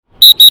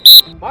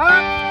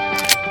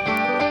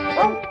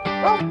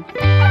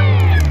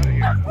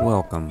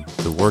Welcome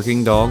to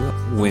Working Dog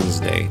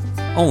Wednesday,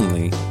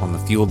 only on the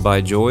Fueled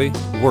by Joy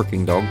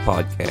Working Dog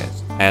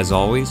podcast. As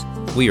always,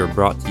 we are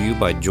brought to you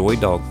by Joy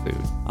Dog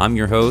Food. I'm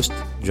your host,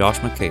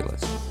 Josh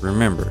Michaelis.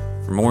 Remember,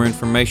 for more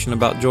information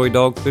about Joy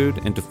Dog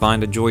Food and to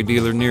find a Joy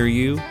dealer near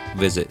you,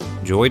 visit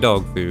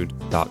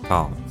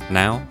joydogfood.com.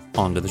 Now,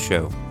 on to the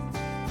show.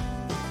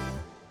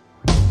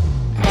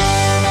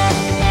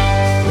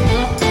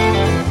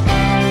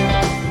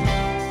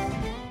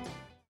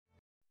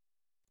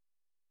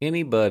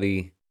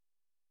 Anybody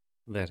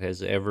that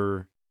has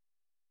ever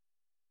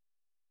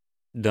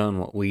done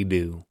what we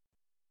do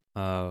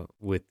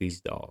with these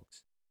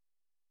dogs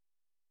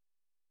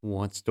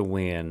wants to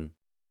win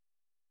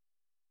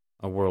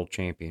a world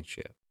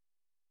championship.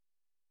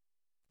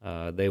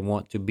 They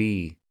want to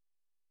be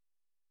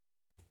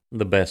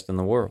the best in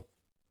the world.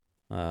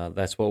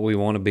 That's what we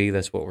want to be.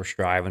 That's what we're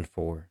striving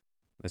for.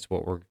 That's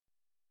what we're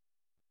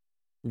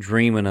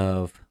dreaming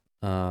of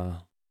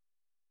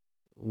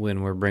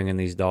when we're bringing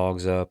these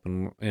dogs up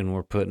and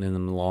we're putting in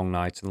them long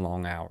nights and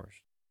long hours.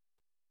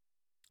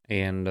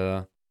 And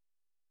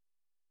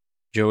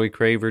Joey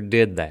Craver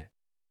did that.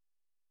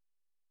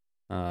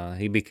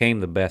 He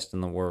became the best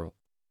in the world.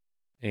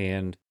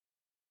 And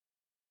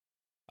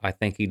I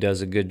think he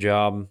does a good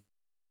job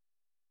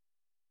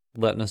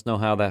letting us know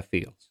how that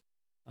feels.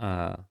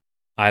 I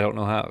don't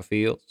know how it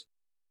feels.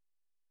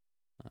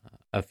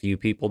 A few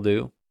people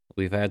do.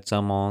 We've had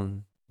some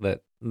on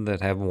that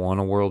have won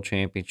a world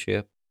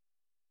championship.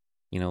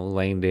 You know,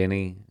 Lane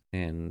Denny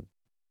and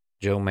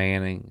Joe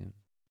Manning and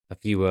a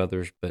few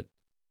others, but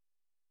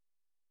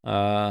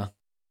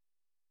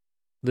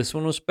this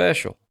one was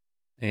special,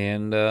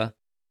 and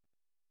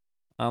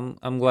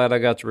I'm glad I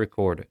got to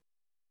record it.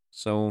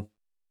 So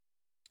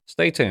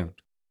stay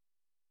tuned.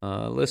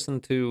 Listen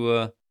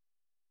to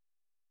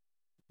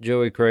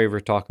Joey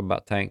Craver talk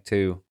about Tank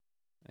 2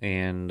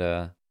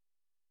 and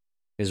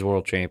his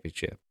world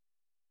championship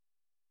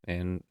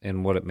and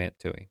what it meant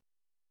to him.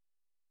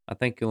 I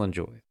think you'll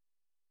enjoy it.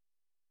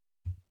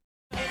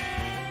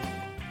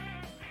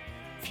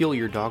 Fuel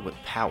your dog with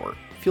power.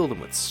 Fuel them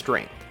with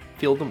strength.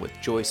 Fuel them with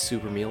Joy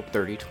Super Meal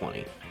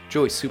 30/20.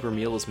 Joy Super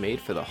Meal is made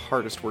for the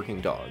hardest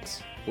working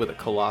dogs, with a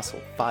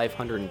colossal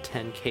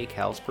 510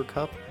 kcals per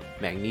cup,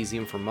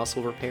 magnesium for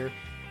muscle repair,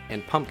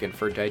 and pumpkin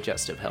for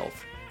digestive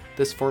health.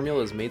 This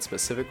formula is made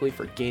specifically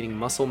for gaining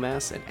muscle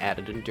mass and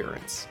added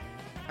endurance.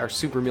 Our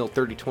Super Meal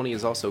 30/20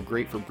 is also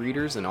great for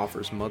breeders and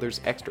offers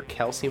mothers extra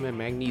calcium and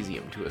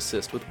magnesium to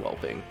assist with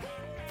whelping.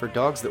 For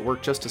dogs that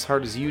work just as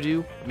hard as you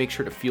do, make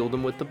sure to fuel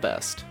them with the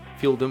best.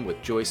 Fuel them with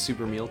Joy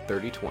Super Meal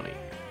 30/20.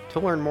 To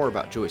learn more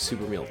about Joy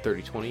Super Meal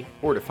 30/20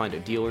 or to find a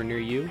dealer near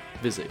you,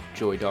 visit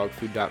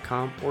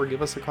joydogfood.com or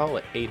give us a call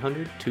at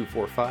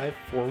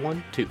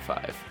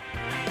 800-245-4125.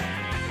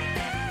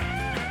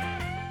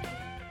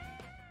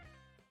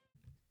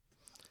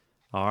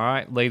 All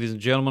right, ladies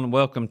and gentlemen,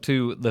 welcome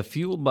to the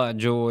Fueled by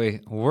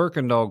Joy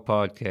Working Dog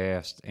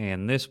podcast.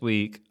 And this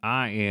week,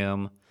 I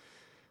am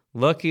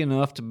lucky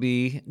enough to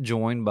be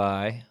joined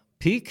by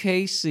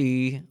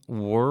PKC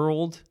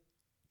World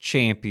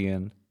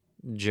Champion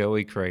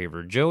Joey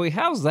Craver. Joey,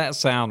 how's that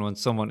sound when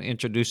someone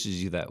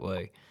introduces you that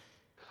way?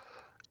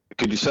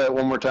 Could you say it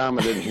one more time?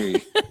 I didn't hear you.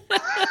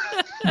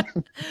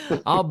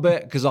 I'll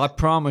bet, because I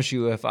promise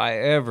you, if I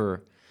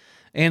ever...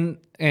 And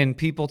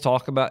people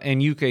talk about,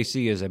 and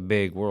UKC is a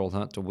big world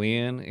hunt to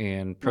win,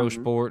 and Pro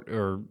Sport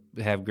or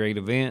have great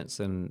events,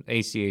 and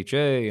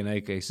ACHA and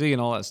AKC and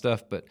all that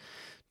stuff. But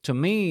to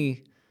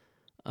me,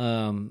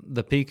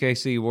 the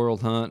PKC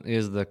World Hunt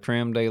is the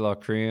creme de la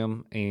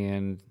creme,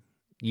 and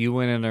you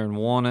went in there and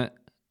won it,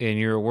 and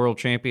you're a world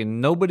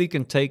champion. Nobody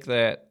can take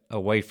that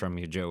away from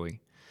you, Joey.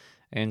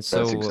 And so,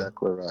 that's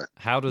exactly right.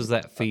 How does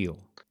that feel?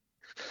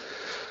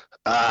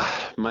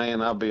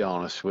 Man, I'll be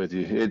honest with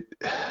you.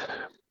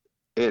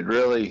 It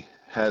really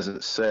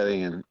hasn't set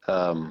in.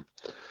 I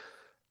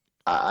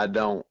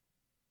don't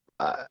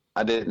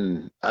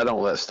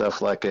let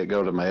stuff like that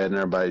go to my head. And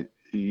everybody,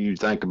 you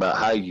think about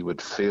how you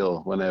would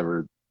feel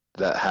whenever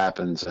that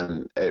happens,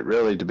 and it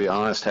really, to be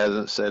honest,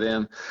 hasn't set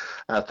in.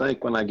 I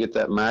think when I get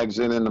that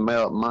magazine in the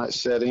mail, it might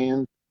set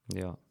in.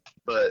 Yeah.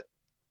 But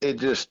it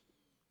just,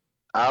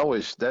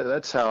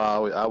 that's how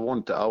I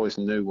wanted to always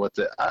knew what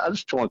I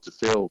just wanted to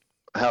feel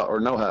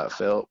know how it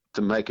felt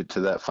to make it to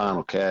that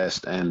final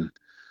cast. And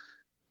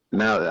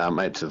now that I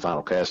made it to the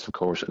final cast, of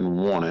course, and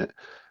won it,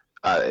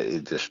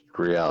 it just,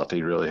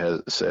 reality really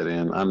hasn't set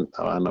in. I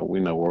know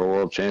we know we're a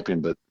world champion,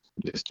 but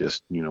it's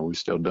just, we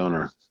still doing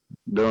our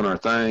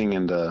thing,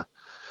 and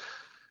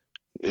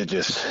it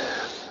just,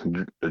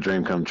 a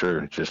dream come true.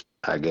 It's just,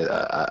 I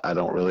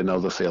don't really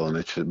know the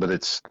feeling.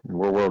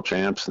 We're world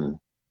champs, and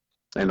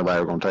ain't nobody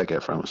ever gonna take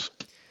that from us.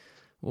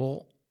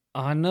 Well,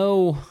 I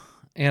know,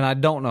 and I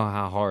don't know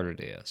how hard it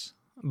is,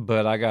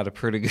 but I got a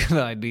pretty good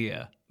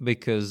idea,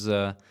 because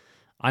I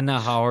know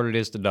how hard it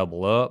is to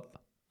double up,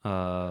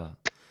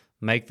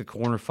 make the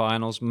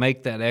quarterfinals,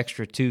 make that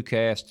extra 2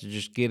 casts to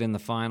just get in the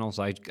finals.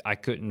 I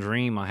couldn't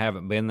dream. I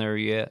haven't been there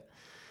yet.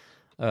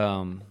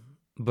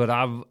 but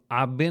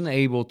I've been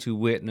able to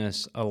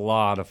witness a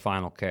lot of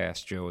final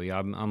casts, Joey.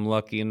 I'm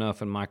lucky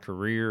enough in my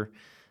career,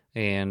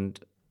 and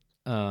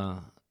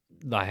I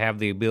have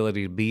the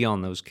ability to be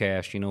on those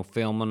casts,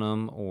 filming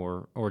them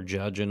or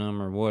judging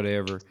them or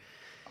whatever.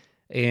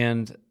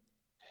 And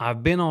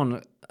I've been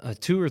on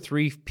 2 or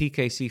 3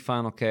 PKC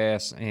final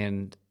casts,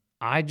 and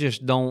I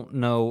just don't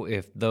know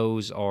if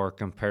those are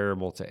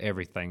comparable to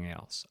everything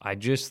else. I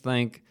just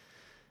think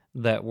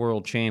that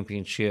World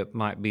Championship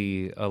might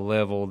be a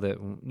level that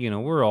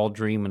we're all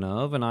dreaming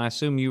of, and I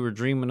assume you were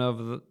dreaming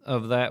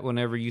of that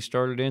whenever you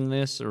started in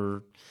this,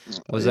 or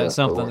was that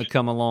something that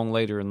come along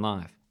later in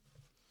life?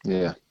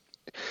 Yeah,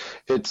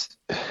 it's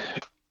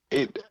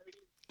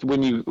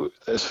when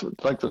it's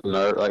like the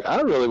nerve. Like,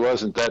 I really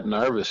wasn't that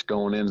nervous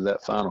going into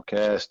that final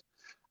cast.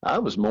 I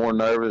was more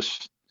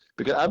nervous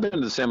because I've been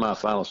to the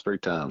semifinals 3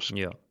 times.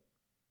 Yeah,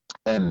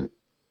 and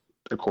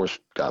of course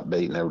got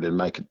beat, never did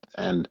make it,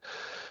 and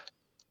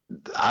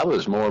I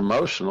was more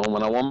emotional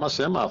when I won my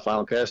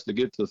semifinal cast to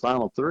get to the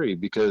final 3,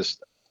 because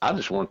I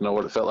just wanted to know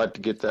what it felt like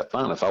to get that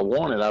final. If I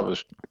won it, I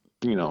was,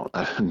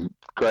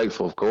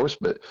 grateful, of course,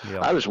 but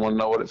I just want to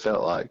know what it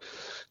felt like.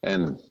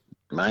 And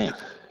man,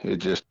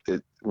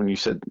 when you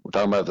said, we're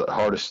talking about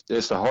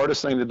it's the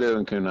hardest thing to do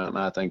in coon hunting,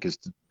 I think,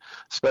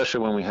 especially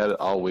when we had it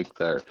all week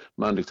there,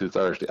 Monday through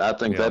Thursday. I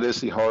think that is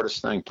the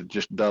hardest thing, to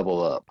just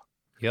double up.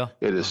 Yeah.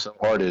 It is so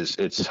hard.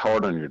 It's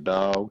hard on your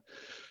dog.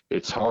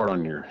 It's hard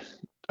on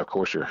of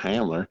course, your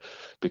handler,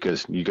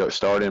 because you go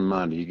start in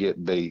Monday, you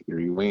get beat, or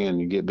you win,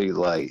 you get beat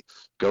late.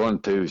 Go on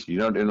Tuesday, you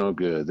don't do no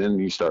good. Then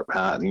you start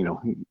hiding.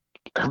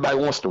 Everybody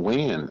wants to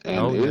win,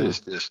 and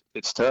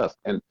it's tough.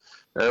 And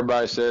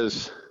everybody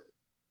says,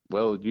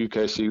 well, the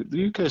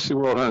UKC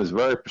World Hunt is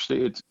very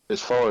prestigious.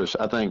 As far as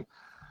I think,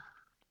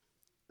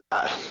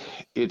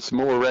 it's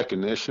more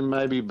recognition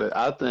maybe, but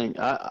I think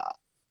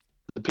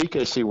the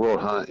PKC World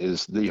Hunt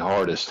is the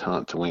hardest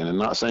hunt to win. And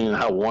not saying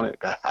I won it.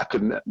 I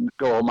couldn't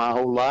go my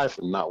whole life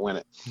and not win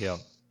it. Yeah.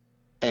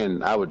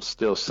 And I would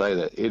still say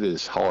that it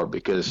is hard,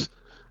 because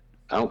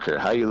I don't care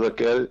how you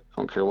look at it.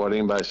 I don't care what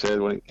anybody said.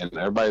 And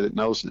everybody that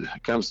knows that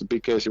it comes to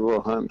PKC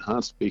World Hunt,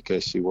 hunts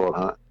PKC World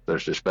Hunt,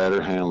 there's just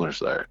better handlers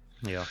there.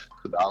 Yeah.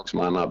 The dogs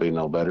might not be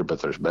no better, but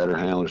there's better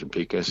handlers in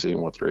PKC than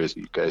what there is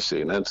at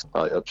UKC. And that's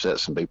probably upset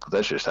some people.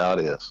 That's just how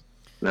it is.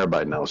 And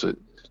everybody knows it,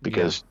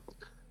 because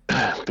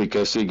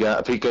PKC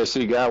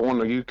guy won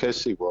the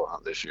UKC World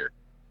Hunt this year.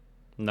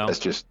 No, it's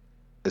just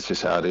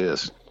how it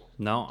is.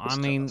 No, It's I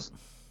mean, tough.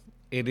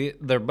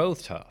 They're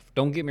both tough.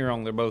 Don't get me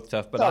wrong, they're both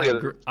tough. But Oh, I yeah,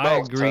 agree, they're I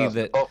both agree tough.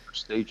 that They're both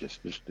prestigious.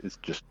 It's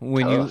just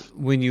when tough.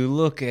 you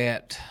look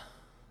at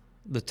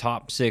the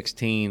top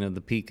 16 of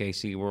the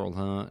PKC World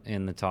Hunt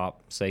and the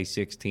top, say,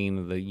 16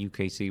 of the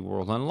UKC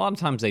World Hunt, a lot of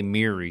times they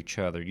mirror each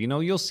other.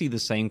 You'll see the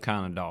same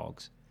kind of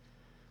dogs.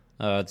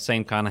 The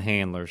same kind of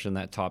handlers in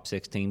that top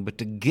 16. But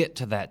to get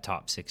to that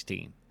top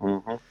 16,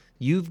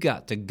 you've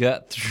got to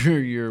gut through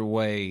your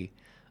way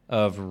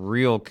of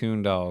real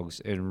coon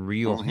dogs and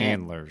real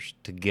handlers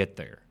to get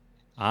there.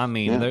 I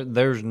mean,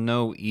 there's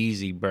no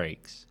easy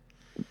breaks.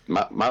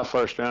 My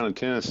first round in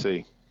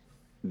Tennessee,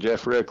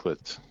 Jeff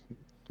Ricklitz,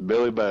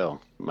 Billy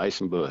Bell,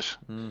 Mason Bush.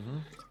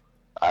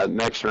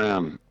 Next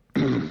round,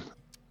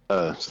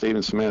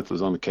 Stephen Smith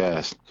was on the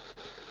cast.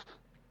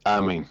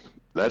 I mean,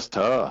 that's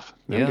tough.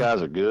 Them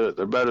guys are good.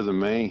 They're better than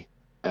me,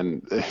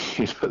 and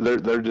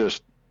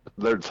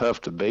they're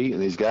tough to beat.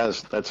 And these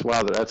guys, that's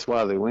why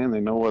they win. They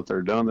know what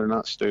they're doing. They're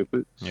not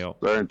stupid. Yep.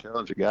 They're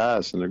intelligent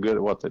guys, and they're good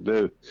at what they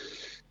do.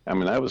 I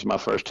mean, that was my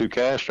first 2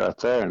 casts right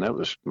there, and that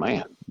was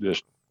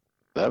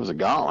that was a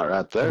gauntlet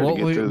right there.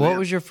 What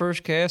was your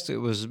first cast? It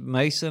was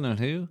Mason and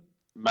who?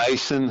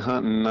 Mason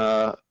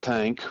hunting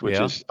Tank, which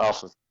is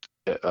off of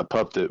a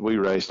pup that we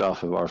raised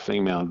off of our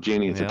female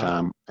Jenny at the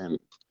time, and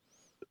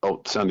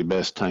Sunday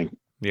Best Tank,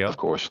 of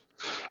course.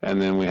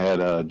 And then we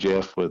had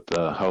Jeff with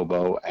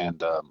Hobo,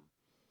 and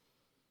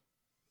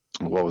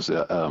what was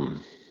it?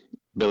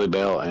 Billy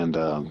Bell and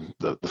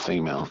the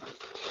female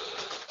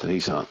that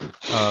he's hunting.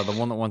 The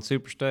one that won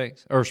Super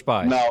Stakes or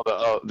Spice? No,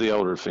 the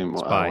older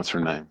female. What's her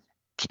name?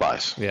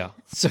 Spice. Yeah.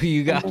 So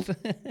you got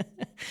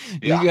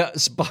you got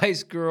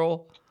Spice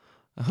Girl,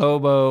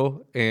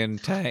 Hobo,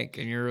 and Tank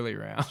in your early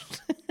round.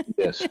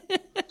 Yes.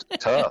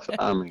 Tough.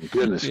 I mean,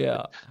 goodness.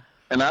 Yeah.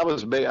 And I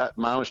was big.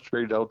 Mine was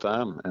treated the whole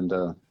time, and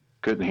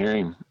couldn't hear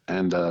him.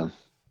 And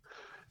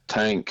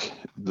Tank,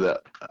 the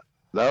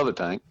other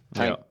Tank.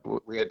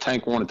 We had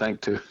Tank 1 and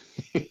Tank 2.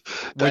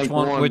 Which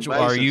one? Which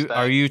are you? Tank.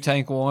 Are you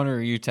Tank 1 or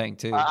are you Tank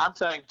 2? I'm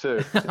Tank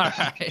 2. All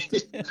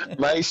right.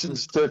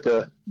 Mason's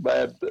done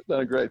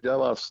a great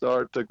job off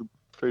start. Took a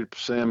pretty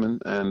persimmon,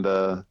 and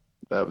that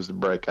was the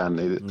break I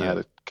needed. I had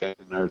it came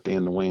there at the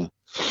end to win.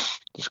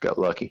 Just got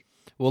lucky.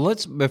 Well,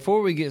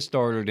 before we get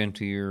started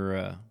into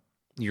your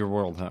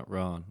World Hunt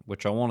run,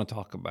 which I want to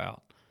talk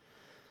about.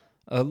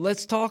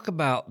 Let's talk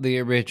about the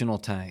original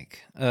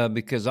Tank,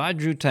 because I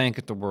drew Tank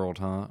at the World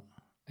Hunt,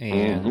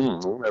 And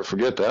We'll never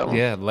forget that one.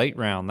 yeah, late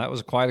round. That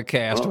was quite a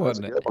cast,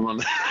 wasn't it? Good one.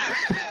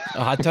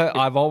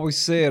 I've always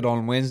said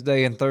on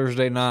Wednesday and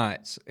Thursday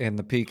nights in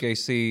the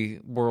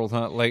PKC World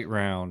Hunt late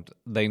round,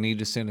 they need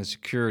to send a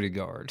security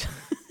guard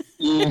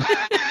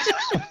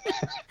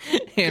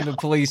and a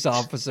police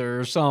officer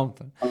or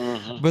something.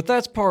 But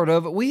that's part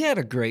of it. We had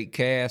a great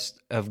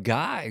cast of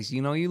guys.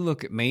 You know, you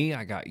look at me,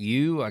 I got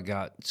you, I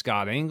got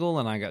Scott Engel,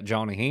 and I got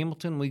Johnny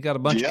Hamilton. We got a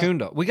bunch of coon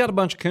dogs. We got a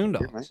bunch of coon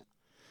dogs.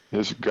 It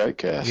was a great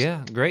cast.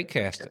 Yeah, great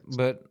cast.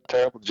 But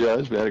terrible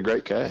judge, we had a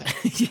great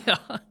cast. yeah.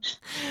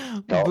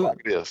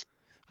 Like this.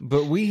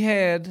 But we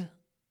had,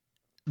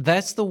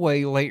 that's the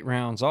way late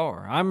rounds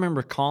are. I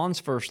remember Con's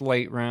first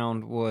late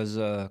round was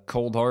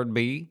Cold Hard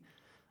B,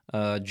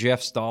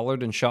 Jeff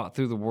Stollard and Shot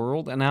Through the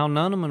World, and Al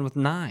Nunneman with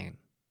 9.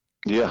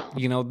 Yeah.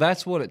 You know,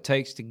 that's what it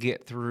takes to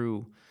get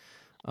through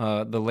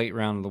the late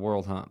round of the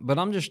World Hunt. But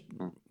I'm just,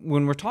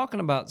 when we're talking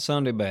about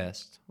Sunday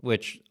Best,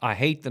 which I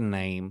hate the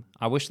name,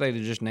 I wish they'd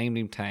have just named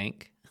him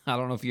Tank. I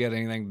don't know if you had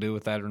anything to do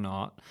with that or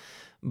not.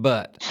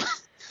 But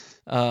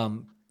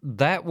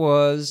that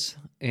was,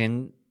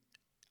 and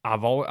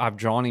I've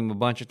drawn him a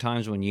bunch of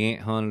times when Yant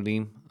hunted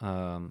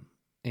him,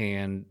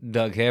 and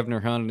Doug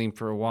Hevner hunted him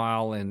for a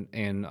while,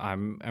 and I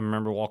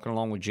remember walking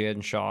along with Jed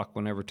and Shock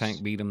whenever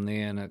Tank beat him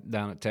then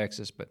down at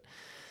Texas. But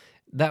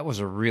that was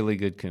a really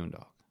good coon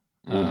dog.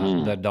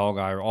 That dog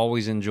I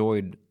always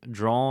enjoyed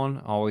drawing,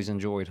 always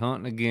enjoyed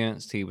hunting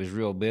against. He was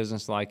real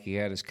businesslike. He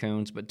had his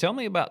coons. But tell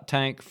me about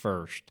Tank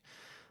first.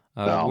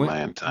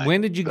 Tank.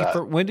 When did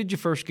you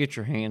first get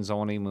your hands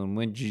on him, and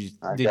when did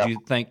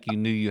you think you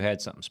knew you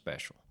had something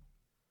special?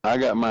 I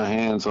got my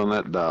hands on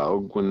that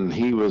dog when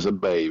he was a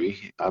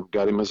baby. I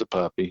got him as a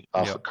puppy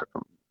off of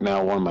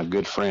now one of my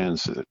good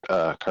friends,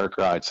 Kirk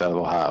Wrights out of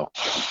Ohio.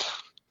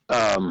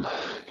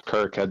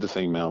 Kirk had the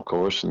female, of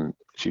course, and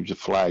she was a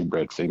flag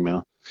bred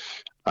female.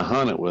 I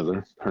hunted with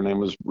her. Her name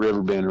was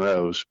Riverbend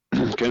Rose,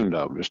 coon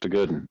dog, just a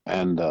good one.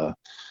 And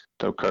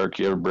told Kirk,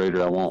 you ever breed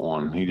her, I want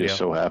one. He just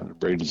so happened to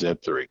breed a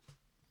Zep 3.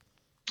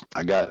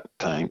 I got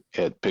Tank,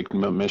 had picked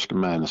him up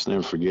Michigan Madness,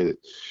 never forget it.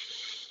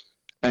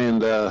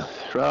 And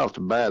right off the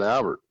bat,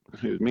 Albert,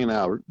 it was me and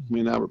Albert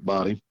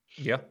body.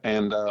 Yeah.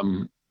 And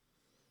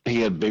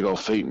he had big old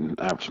feet, and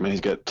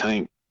he's got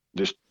Tank,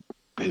 just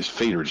his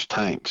feet are just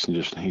tanks, and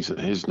just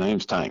his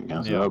name's Tank. And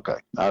I said, okay,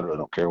 I really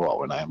don't care what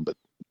we name him, but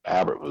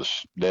Albert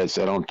was dead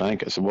set on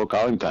Tank. I said, we'll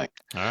call him Tank.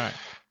 All right.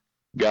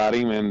 Got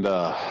him, and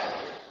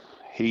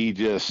he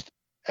just,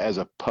 as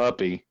a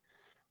puppy,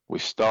 we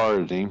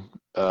started him.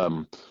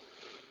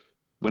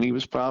 When he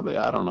was probably,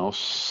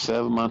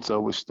 7 months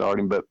old, we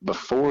started him. But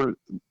before,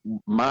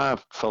 my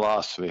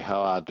philosophy,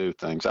 how I do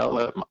things, I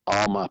let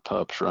all my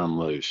pups run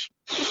loose.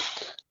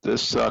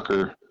 This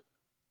sucker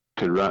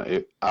could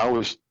run. I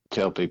always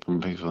tell people,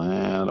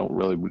 I don't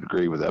really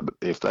agree with that, but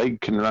if they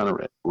can run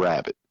a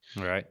rabbit,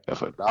 right?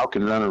 If a dog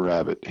can run a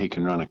rabbit, he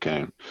can run a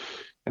coon.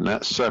 And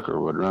that sucker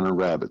would run a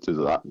rabbit through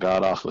the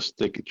god-awfulest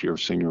thicket you ever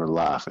seen in your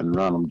life and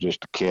run them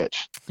just to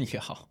catch.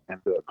 Yeah.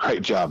 And do a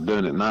great job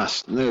doing it. And I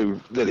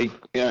knew that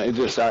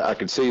I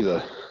could see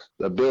the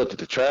ability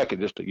to track at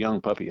just a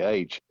young puppy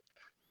age.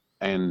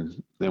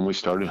 And then we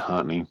started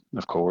hunting,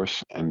 of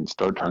course, and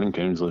started turning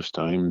coons loose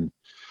to him.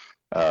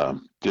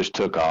 Just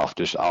took off,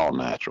 just all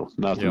natural.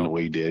 Nothing that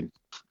we did.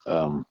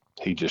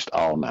 He just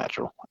all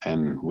natural.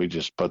 And we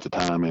just put the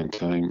time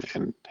into him,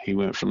 and he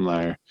went from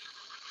there.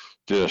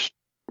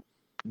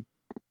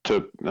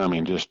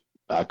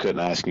 I couldn't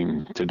ask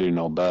him to do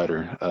no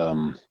better.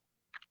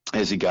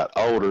 As he got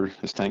older,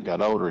 as Tank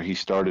got older, he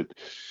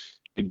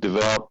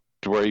developed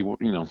to where he,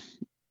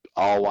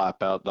 all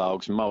wipeout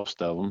dogs,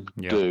 most of them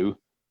do,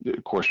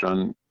 of course,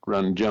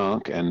 run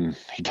junk, and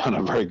he done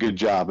a very good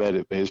job at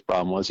it. But his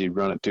problem was he'd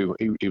run it too.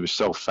 He was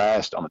so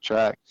fast on the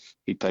track,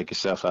 he'd take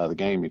himself out of the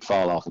game. He'd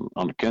fall off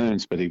on the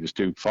coons, but he was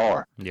too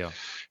far. Yeah,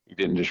 he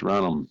didn't just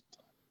run them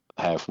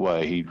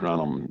halfway. He'd run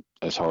them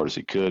as hard as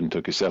he could and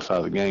took himself out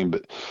of the game.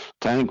 But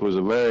Tank was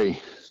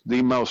he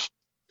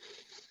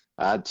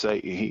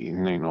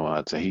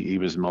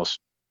was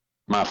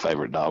my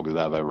favorite dog that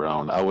I've ever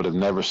owned. I would have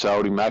never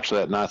sold him.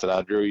 Actually, that night that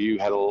I drew you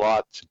had a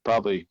lot,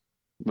 probably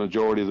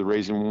majority of the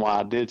reason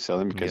why I did sell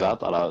him, because I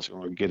thought I was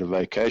going to get a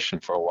vacation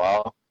for a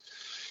while.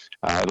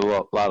 I had a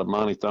lot of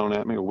money thrown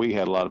at me. We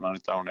had a lot of money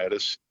thrown at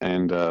us,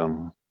 and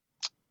the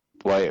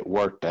way it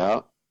worked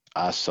out,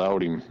 I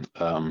sold him.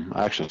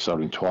 I actually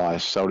sold him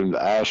twice. Sold him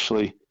to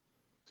Ashley.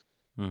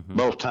 Mm-hmm.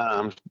 Both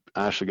times.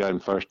 Ashley got him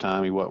first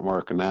time. He wasn't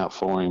working out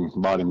for him.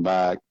 Bought him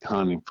back,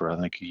 hunted him for I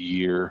think a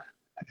year,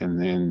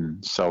 and then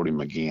sold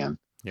him again.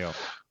 Yeah.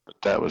 But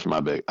that was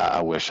my big.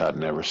 I wish I'd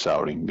never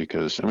sold him,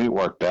 because it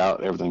worked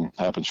out. Everything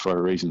happens for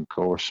a reason, of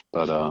course.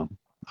 But I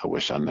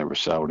wish I never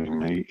sold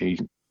him. He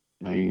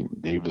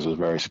was a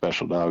very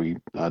special dog.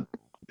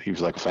 He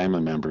was like a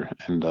family member.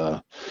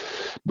 And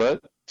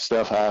but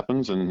stuff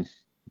happens, and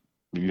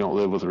you don't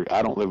live with.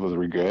 I don't live with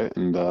regret,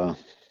 and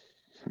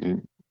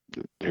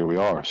here we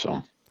are.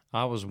 So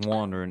I was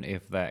wondering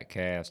if that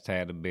cast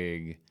had a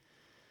big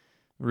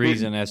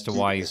reason as to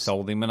why he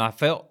sold him. And I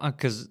felt,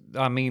 because,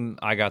 I mean,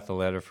 I got the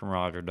letter from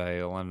Roger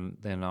Dale, and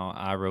then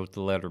I wrote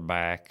the letter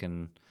back,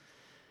 and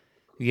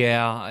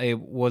yeah,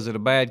 was it a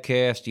bad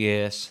cast?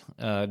 Yes.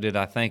 Did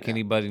I think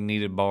anybody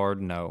needed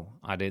Bard? No,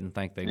 I didn't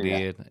think they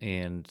did.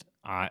 And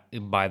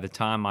by the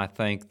time I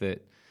think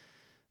that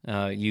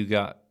you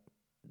got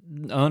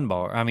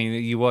unbarred, I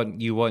mean, you wasn't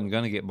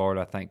going to get Bard.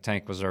 I think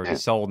Tank was already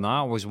sold, and I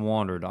always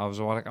wondered. I was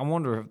like, I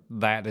wonder if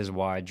that is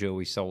why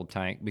Joey sold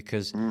Tank,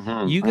 because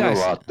you guys,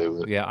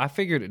 I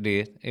figured it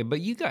did.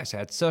 But you guys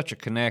had such a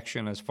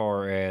connection as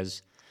far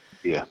as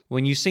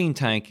when you seen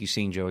Tank, you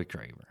seen Joey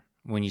Craver.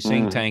 When you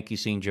seen Tank, you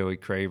seen Joey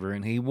Craver,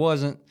 and he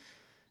wasn't.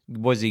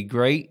 Was he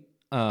great?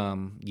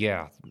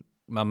 Yeah,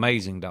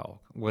 amazing dog.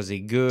 Was he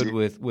good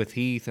with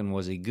Heath, and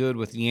was he good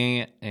with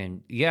Yant?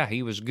 And yeah,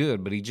 he was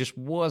good, but he just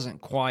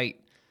wasn't quite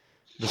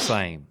the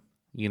same.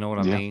 You know what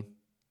I mean?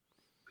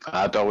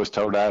 I always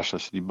told Ashley, I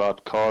said, you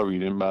bought the car, but you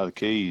didn't buy the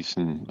keys.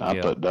 And I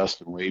put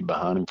Dustin Reed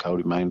behind him.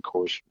 Cody Main, of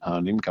course,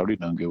 behind him. Cody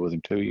done good with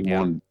him, too. He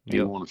won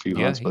a few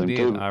hunts with him,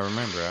 too. I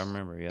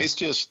remember, yeah.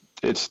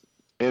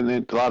 And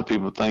then a lot of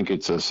people think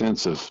it's a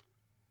sense of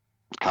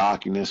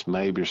cockiness,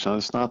 maybe, or something.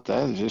 It's not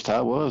that. It's just how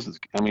it was.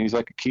 I mean, he's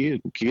like a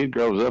kid. A kid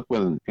grows up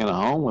in a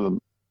home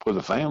with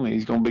a family.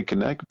 He's going to be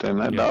connected to him.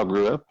 That dog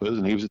grew up with us,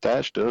 and he was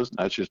attached to us, and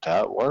that's just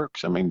how it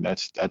works. I mean,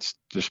 that's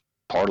just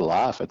part of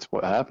life. That's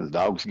what happens.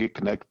 Dogs get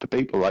connected to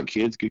people like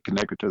kids get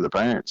connected to their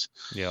parents.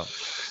 Yeah.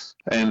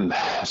 And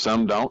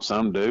some don't,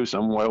 some do.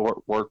 Some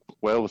work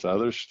well with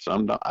others.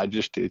 Some don't.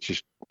 It's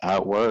just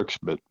how it works.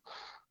 But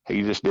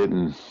he just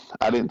didn't.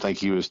 I didn't think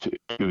he was to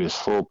his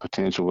full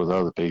potential with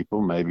other people.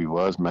 Maybe he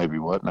was, maybe he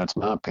wasn't. That's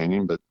my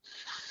opinion. But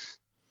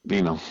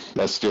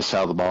that's just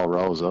how the ball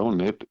rolls, though.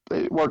 And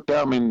it worked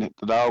out. I mean,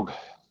 the dog.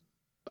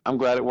 I'm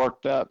glad it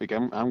worked out.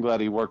 Because I'm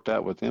glad he worked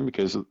out with him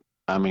because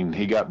I mean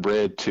he got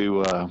bred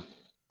to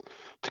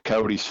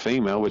Cody's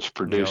female, which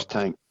produced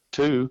Tank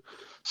too.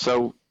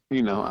 So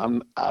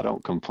I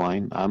don't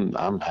complain.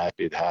 I'm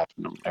happy it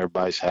happened.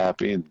 Everybody's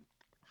happy, and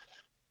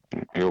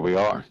here we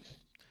are.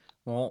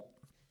 Well,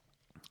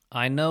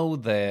 I know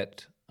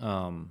that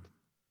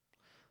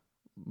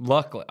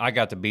luckily I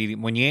got to beat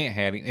him when Yant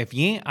had him. If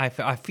Yant,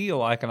 I feel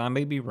like, and I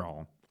may be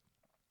wrong,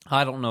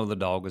 I don't know the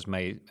dog was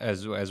made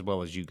as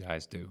well as you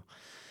guys do,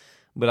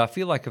 but I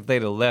feel like if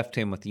they'd have left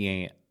him with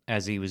Yant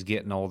as he was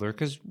getting older,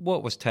 because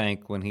what was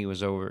Tank when he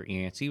was over at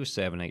Yant's? He was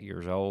 7-8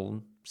 years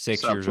old,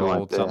 6 years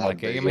old, something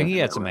like that. I mean, he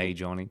had some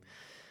age on him.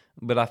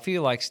 But I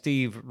feel like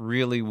Steve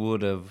really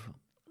would have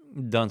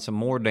done some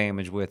more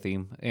damage with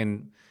him,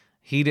 and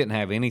he didn't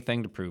have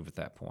anything to prove at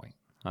that point.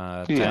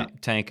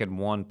 Tank had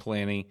won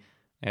plenty.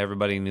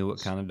 Everybody knew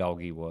what kind of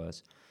dog he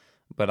was.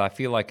 But I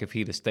feel like if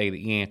he'd have stayed at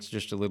Yant's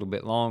just a little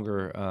bit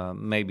longer,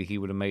 maybe he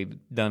would have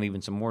done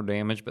even some more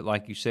damage. But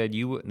like you said,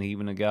 you wouldn't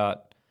even have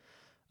got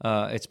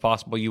it's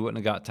possible you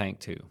wouldn't have got Tank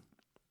too.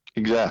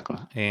 Exactly.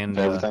 And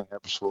everything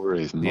happens for a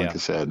reason, like I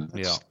said.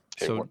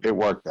 So it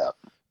worked out.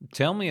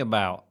 Tell me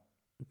about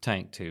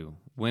Tank 2.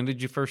 When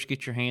did you first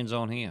get your hands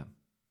on him?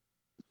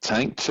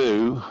 Tank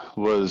 2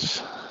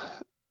 was,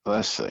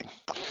 let's see.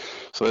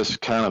 So this is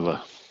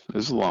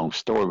a long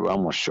story, but I'm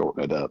going to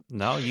shorten it up.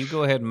 No, you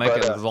go ahead and make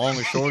it as long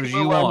or short as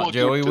you want,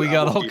 Joey. We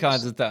got all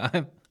kinds of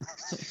time.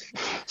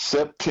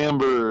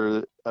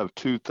 September of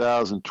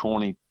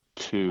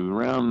 2022,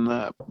 around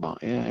that,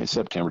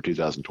 September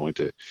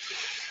 2022.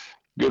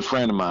 Good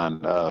friend of mine,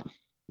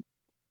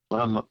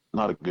 well,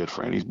 not a good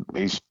friend.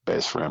 He's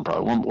best friend,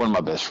 probably one of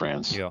my best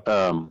friends. Yeah.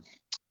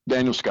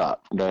 Daniel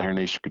Scott from down here in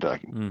Eastern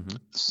Kentucky. Mm-hmm.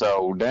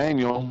 So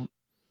Daniel,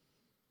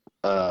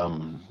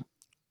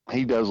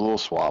 he does a little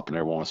swapping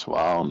every once in a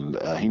while,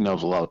 and he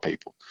knows a lot of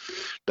people.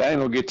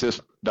 Daniel gets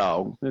this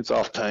dog. It's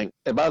off Tank.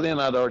 And by then,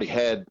 I'd already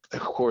had, of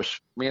course,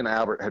 me and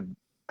Albert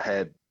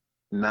had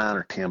 9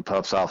 or 10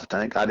 pups off the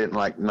Tank. I didn't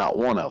like not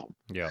one of them.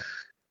 Yeah.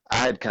 I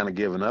had kind of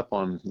given up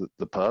on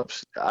the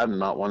pups. I'm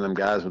not one of them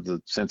guys with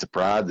the sense of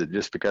pride that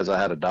just because I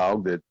had a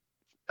dog that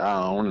I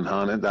own and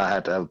hunted, I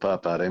had to have a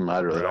pup out of him.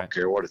 I really don't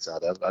care what it's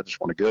out of. I just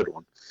want a good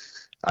one.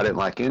 I didn't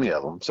like any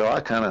of them. So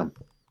I kind of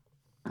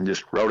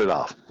just wrote it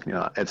off.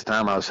 At the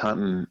time I was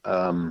hunting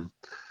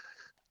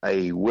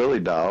a Willie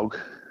dog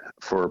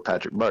for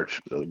Patrick Birch,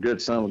 a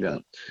good son of a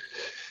gun.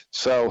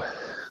 So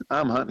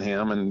I'm hunting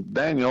him, and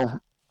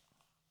Daniel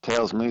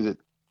tells me that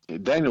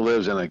Daniel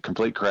lives in a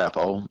complete crap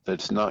hole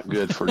that's not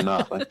good for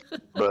nothing,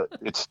 but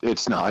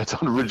it's not. It's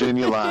on the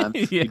Virginia line.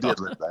 Yeah. He did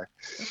live there.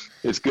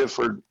 It's good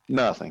for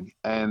nothing.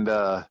 And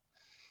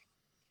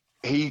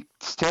he's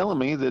telling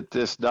me that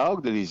this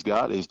dog that he's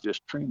got is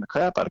just treating the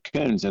crap out of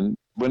coons. And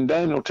when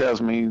Daniel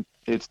tells me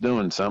it's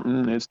doing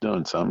something.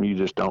 You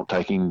just don't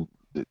take him.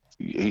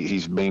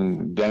 He's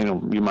being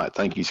Daniel. You might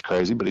think he's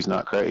crazy, but he's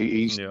not crazy.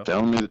 He's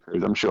telling me the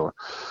truth, I'm sure.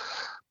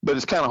 But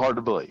it's kind of hard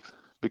to believe,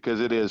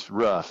 because it is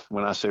rough.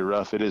 When I say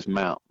rough, it is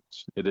mountains.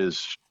 It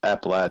is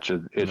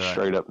Appalachia. It's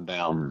straight up and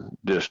down,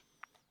 just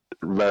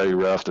very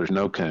rough. There's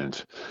no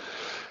coons.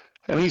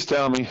 And he's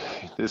telling me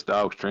this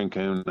dog's treating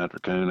coon after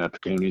coon after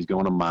coon. He's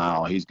going a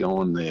mile. He's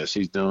going this.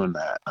 He's doing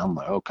that. I'm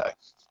like, okay,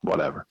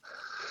 whatever.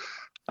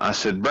 I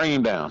said, bring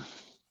him down.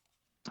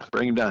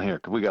 Bring him down here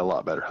because we got a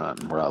lot better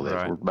hunting where I live.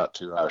 Right. We're about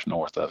 2 hours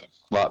north of him.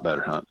 A lot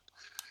better hunting.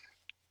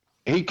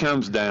 He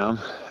comes down,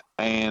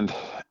 and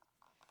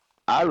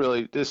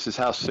this is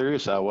how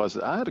serious I was.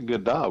 I had a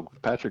good dog.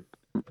 Patrick,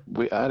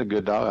 I had a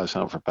good dog. I was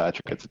hunting for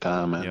Patrick at the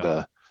time,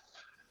 and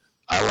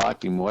I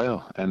liked him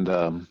well.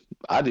 And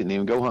I didn't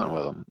even go hunting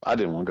with him. I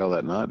didn't want to go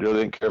that night. Really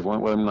didn't care if I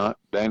went with him or not,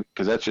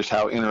 because that's just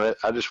how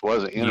I just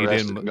wasn't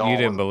interested in going. You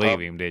didn't believe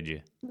him, did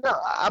you? No,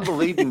 I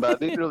believed him,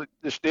 but it really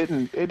just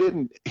didn't.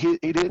 He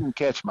didn't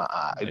catch my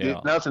eye. It did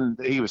nothing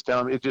that he was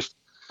telling me. It's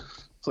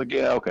like,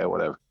 yeah, okay,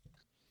 whatever.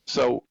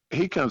 So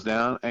he comes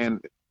down,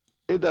 and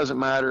it doesn't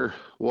matter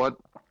what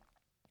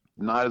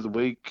night of the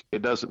week.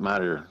 It doesn't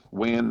matter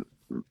when.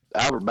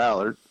 Albert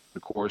Ballard,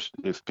 of course,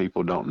 if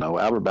people don't know,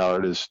 Albert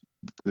Ballard is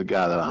the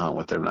guy that I hunt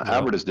with every night. Yep.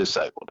 Albert is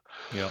disabled.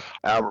 Yep.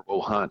 Albert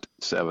will hunt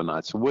 7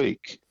 nights a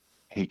week.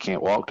 He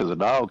can't walk to the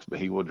dogs, but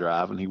he will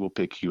drive and he will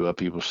pick you up.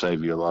 He will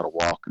save you a lot of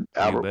walking.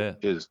 Albert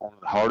is one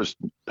of the hardest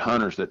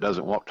hunters that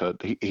doesn't walk to.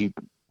 He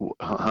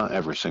hunt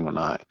every single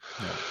night.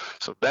 Yep.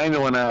 So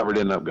Daniel and Albert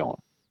end up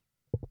going.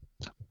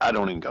 I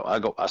don't even go.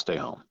 I stay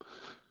home.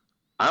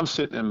 I'm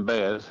sitting in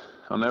bed.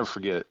 I'll never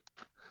forget it.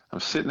 I'm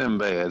sitting in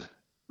bed.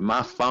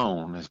 My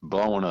phone is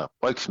blowing up.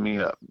 Wakes me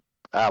up.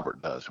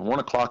 Albert does. 1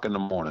 o'clock in the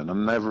morning. I'll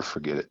never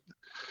forget it.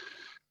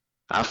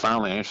 I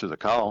finally answer the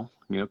call,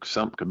 because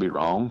something could be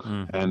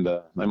wrong, and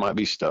they might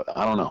be stuck.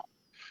 I don't know.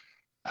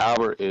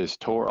 Albert is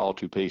tore all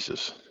to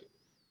pieces.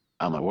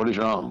 I'm like, what is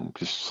wrong?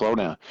 Just slow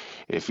down.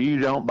 If you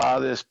don't buy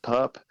this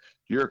pup,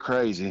 you're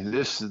crazy.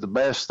 This is the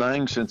best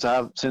thing since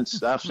I've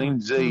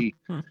seen Z,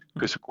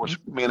 because of course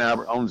me and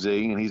Albert own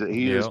Z, and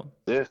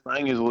this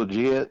thing is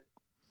legit.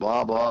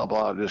 Blah blah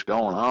blah, just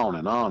going on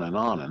and on and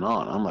on and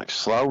on. I'm like,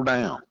 slow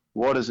down.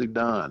 What has he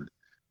done?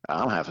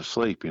 I'm half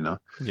asleep,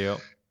 Yeah.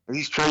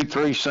 He's treed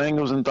 3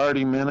 singles in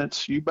 30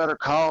 minutes. You better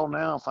call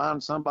now,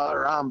 find somebody,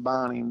 or I'm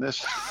buying him.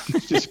 This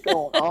is just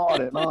going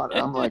on and on.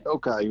 I'm like,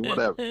 okay,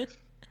 whatever.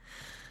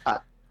 I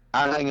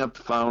hang up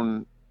the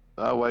phone.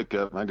 I wake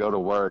up and I go to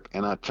work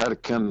and I try to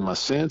come to my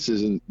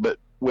senses. But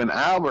when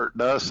Albert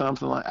does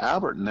something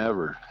Albert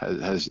never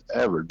has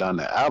ever done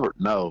that. Albert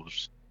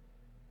knows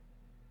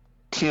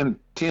 10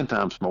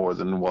 times more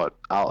than what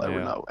I'll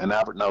ever know. And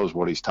Albert knows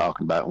what he's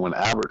talking about. When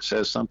Albert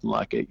says something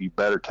like it, you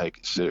better take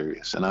it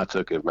serious. And I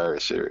took it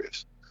very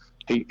serious.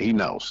 He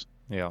knows.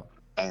 Yeah.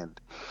 And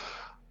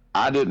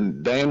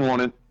Dan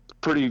wanted a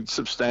pretty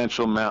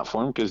substantial amount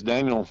for him because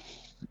Daniel,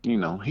 he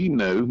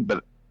knew.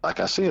 But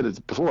like I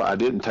said before, I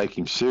didn't take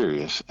him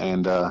serious.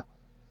 And I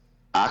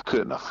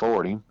couldn't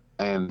afford him.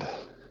 And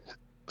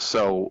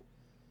so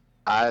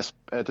at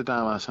the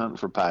time I was hunting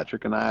for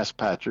Patrick, and I asked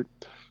Patrick.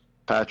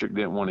 Patrick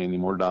didn't want any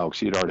more dogs.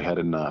 He had already had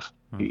enough.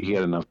 He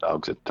had enough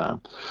dogs at the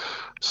time.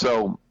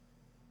 So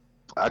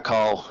I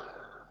call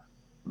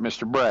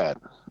Mr.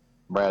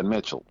 Brad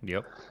Mitchell.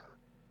 Yep.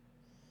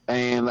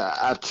 And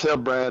I tell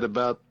Brad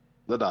about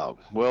the dog.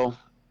 Well,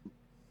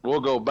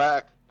 we'll go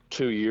back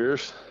 2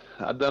 years.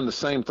 I'd done the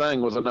same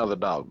thing with another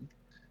dog.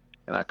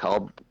 And I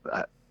called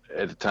at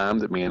the time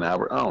that me and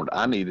Albert owned.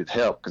 I needed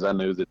help because I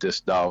knew that this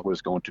dog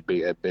was going to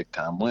be a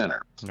big-time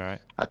winner. Right.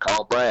 I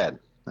called Brad.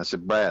 I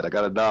said, Brad, I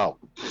got a dog.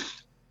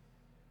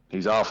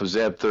 He's off of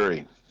Zeb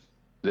 3.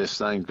 This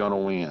thing's going to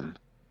win.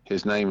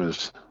 His name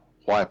is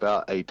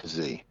Wipeout A to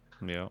Z.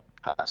 Yeah.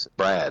 I said,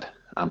 Brad,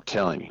 I'm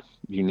telling you,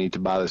 you need to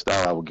buy this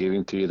dog. I will give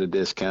him to you at a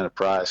discounted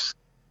price.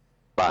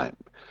 Buy him.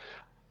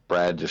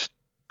 Brad just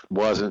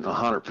wasn't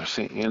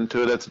 100%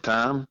 into it at the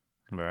time.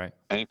 Right.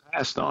 And he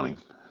passed on him.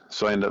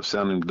 So I ended up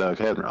selling him to Doug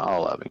Hedner,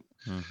 all of him.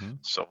 Mm-hmm.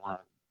 So I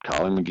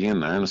called him again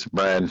there and I said,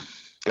 Brad,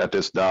 got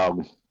this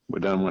dog. We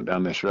went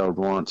down this road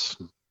once.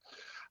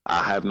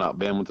 I have not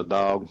been with the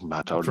dog.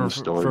 I told him the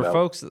story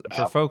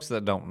for folks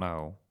that don't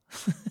know.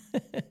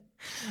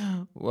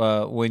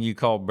 When you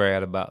called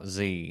Brad about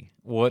Z,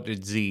 what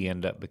did Z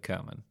end up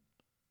becoming?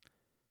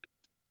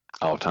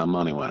 All-time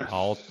money winner.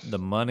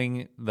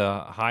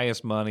 The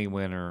highest money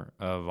winner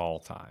of all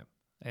time.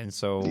 And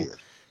so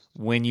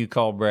when you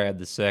call Brad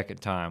the second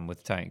time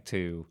with Tank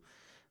 2,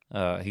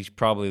 he's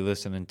probably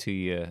listening to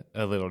you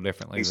a little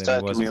differently than he was the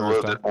first time. He's taking me a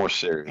little bit more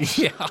serious.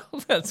 Yeah,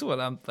 that's what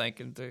I'm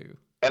thinking too.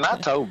 And I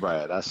told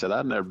Brad, I said,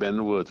 I've never been in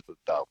the woods with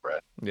a dog,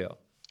 Brad. Yeah.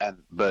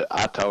 But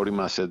I told him,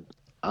 I said,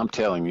 I'm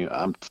telling you,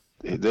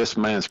 this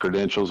man's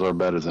credentials are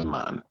better than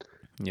mine.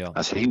 Yeah.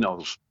 I said, he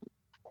knows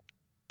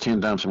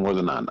 10 times more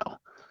than I know.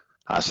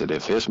 I said,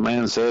 if this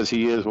man says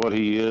he is what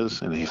he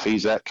is, and if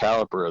he's that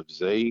caliber of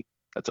Z,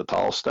 that's a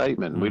tall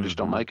statement. We just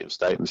don't make it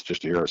statements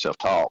just to hear ourselves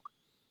talk.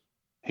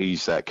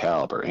 He's that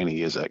caliber, and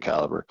he is that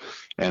caliber.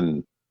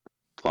 And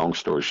long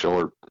story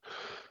short,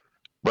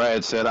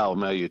 Brad said, I'll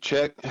mail you a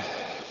check.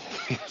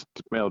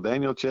 Mail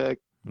Daniel check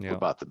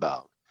about the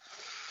dog.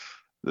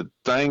 The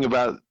thing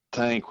about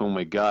Tank when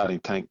we got him,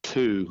 Tank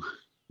 2,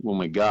 when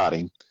we got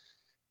him,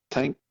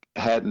 Tank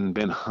hadn't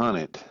been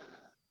hunted.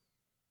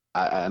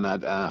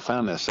 I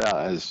found this out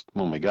as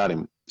when we got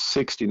him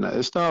 69.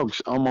 This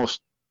dog's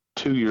almost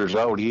 2 years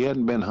old. He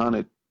hadn't been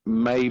hunted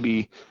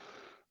maybe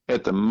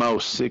at the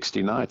most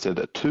 60 nights at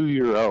a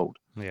 2-year-old.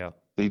 Yeah.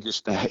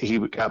 He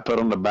got put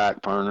on the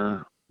back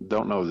burner.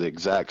 Don't know the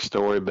exact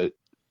story, but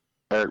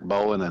Eric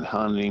Bolin had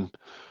hunted him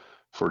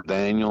for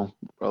Daniel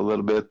a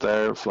little bit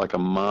there for like a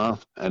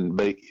month, and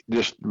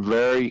just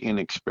very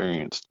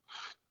inexperienced.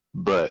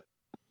 But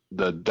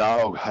the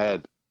dog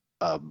had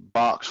a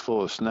box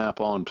full of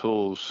snap-on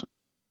tools,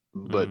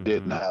 but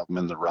didn't have them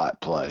in the right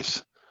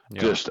place.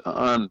 Yep. Just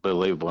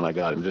unbelievable when I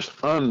got him. Just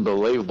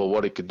unbelievable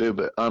what he could do,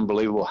 but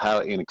unbelievable how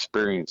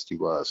inexperienced he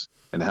was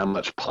and how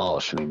much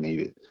polishing he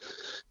needed.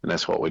 And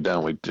that's what we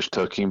done. We just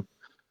took him.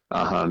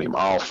 I hunted him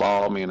all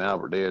fall. Me and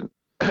Albert did.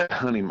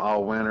 Hunt him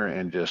all winter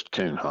and just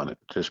coon hunted.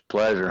 Just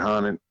pleasure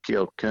hunted,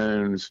 killed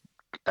coons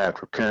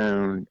after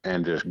coon,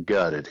 and just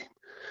gutted him.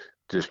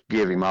 Just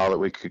give him all that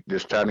we could.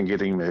 Just trying to get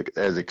him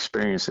as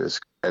experienced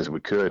as we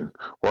could.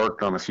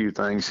 Worked on a few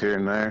things here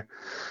and there,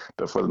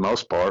 but for the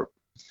most part,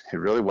 it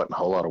really wasn't a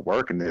whole lot of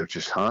work, and it was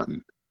just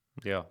hunting.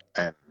 Yeah.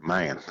 And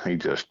man, he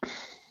just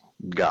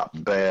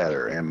got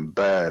better and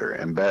better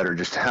and better.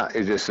 Just how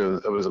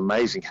it was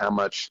amazing how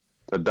much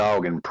the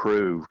dog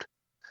improved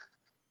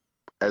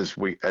as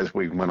we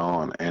went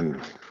on, and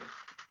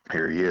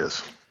here he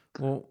is.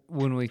 Well,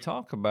 when we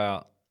talk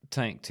about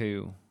Tank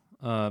 2,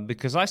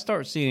 because I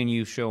start seeing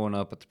you showing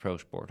up at the pro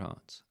sport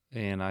hunts,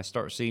 and I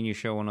start seeing you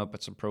showing up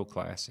at some pro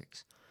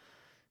classics,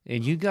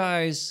 and you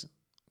guys,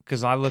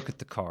 because I look at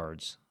the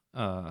cards,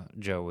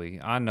 Joey,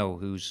 I know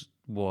who's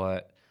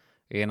what,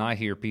 and I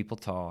hear people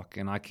talk,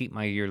 and I keep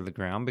my ear to the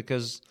ground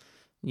because,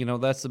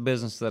 that's the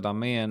business that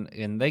I'm in,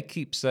 and they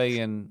keep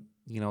saying,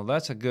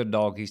 that's a good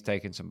dog. He's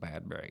taking some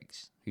bad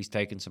breaks. He's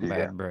taking some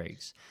bad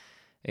breaks.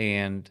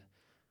 And,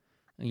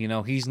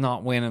 he's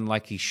not winning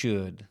like he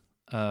should.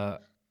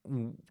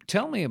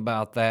 Tell me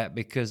about that,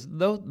 because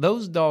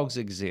those dogs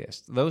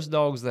exist. Those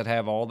dogs that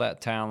have all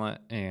that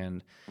talent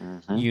and,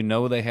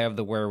 they have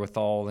the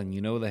wherewithal and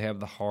they have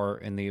the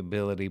heart and the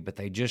ability, but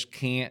they just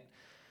can't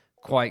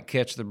quite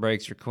catch the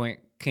breaks or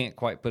can't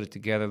quite put it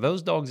together.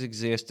 Those dogs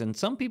exist, and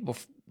some people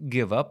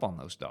give up on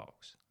those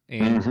dogs.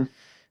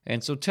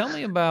 And so tell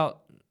me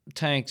about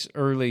Tank's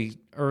early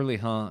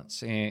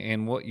hunts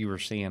and what you were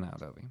seeing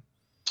out of him.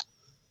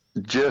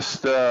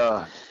 Just,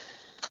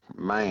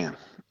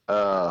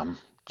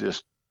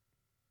 just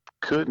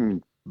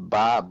couldn't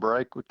buy a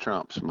break with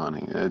Trump's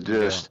money.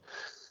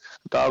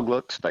 Dog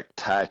looked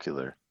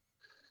spectacular.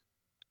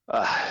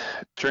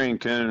 Treeing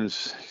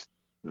coons,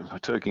 I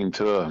took him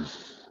to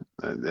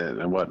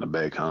it wasn't a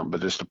big hunt,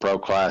 but just a pro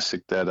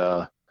classic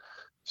that,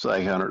 it's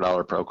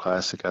 $800 pro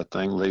classic, I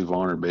think. Lee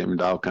Warner beat me.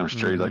 Dog kind of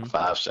street like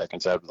 5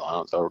 seconds after the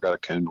hunt, so we got a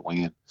coon to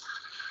win.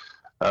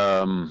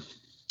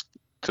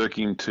 Took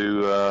him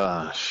to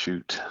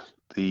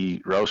the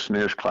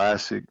Roseneers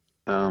Classic.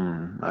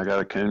 I got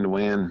a coon to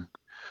win.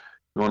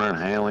 Going there and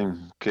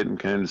handling. Kitten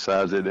coon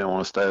decides they didn't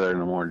want to stay there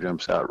no more.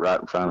 Jumps out right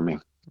in front of me.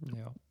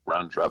 Yeah.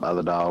 Runs right by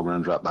the dog.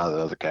 Runs right by the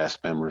other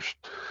cast members.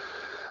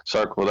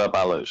 Circled up.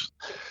 I lose.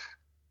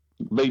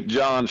 Beat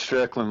John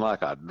Strickland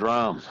like a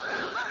drum.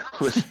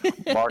 With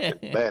Mark and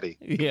Betty.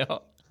 Yeah.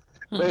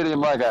 Beat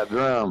him like a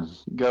drum.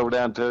 Go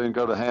down to him,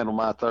 go to handle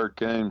my third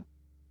coon.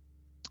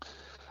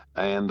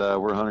 And we're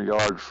 100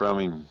 yards from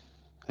him.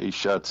 He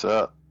shuts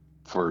up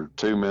for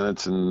 2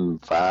 minutes and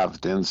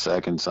 5-10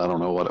 seconds. I don't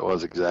know what it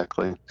was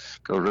exactly.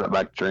 Goes right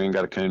back to the tree and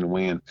got a coon to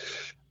win.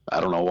 I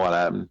don't know what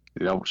happened.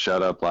 You don't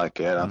shut up like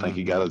that. I think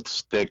he got a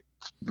stick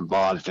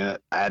lodged in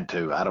it. Had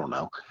to. I don't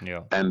know.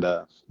 Yeah. And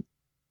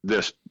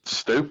just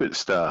stupid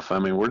stuff. I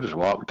mean, we're just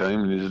walking to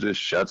him and he just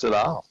shuts it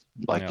off.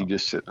 Like you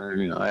just sit there,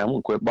 hey, I'm going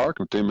to quit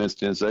barking 2 minutes,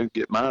 10 seconds,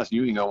 get mine.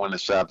 You ain't going to win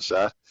this side to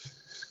side.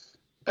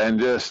 And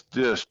just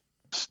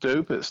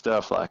stupid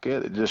stuff like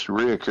it just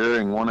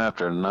reoccurring one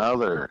after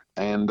another.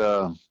 And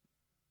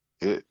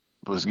it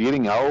was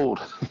getting old.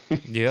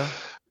 Yeah.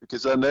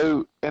 Because I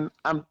knew, and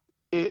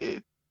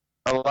a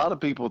lot of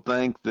people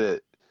think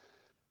that,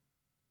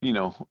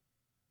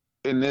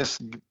 in this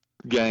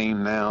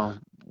game now,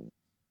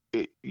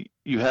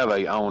 you have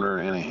a owner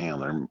and a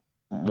handler.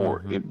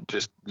 More,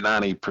 just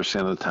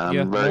 90% of the time.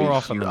 Yeah, very more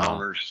often few than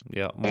owners. Not.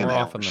 Yeah, more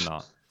often than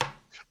not.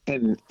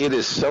 And it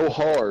is so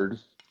hard,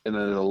 and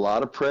there's a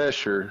lot of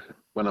pressure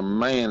when a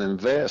man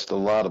invests a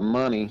lot of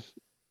money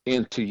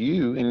into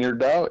you and your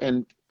dog,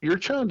 and you're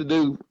trying to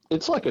do.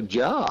 It's like a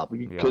job,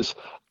 because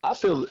I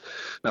feel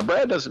now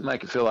Brad doesn't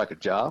make it feel like a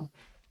job.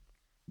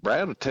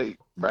 Brad will tell you,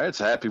 Brad's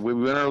happy we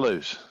win or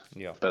lose.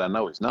 Yeah. But I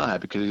know he's not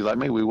happy because he's like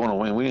me. We want to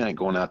win. We ain't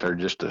going out there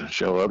just to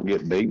show up and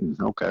get beaten.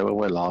 Okay, well,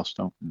 we lost.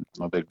 No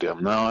big deal.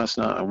 No, that's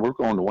not. We're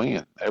going to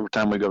win. Every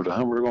time we go to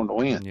hunt, we're going to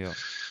win. Yeah.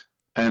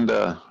 And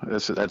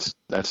that's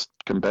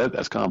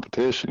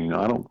competition.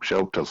 I don't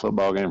show up to a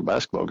football game,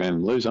 basketball game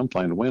and lose. I'm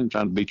playing to win,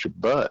 trying to beat your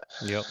butt.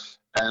 Yep.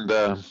 And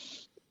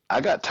I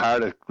got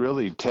tired of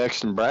really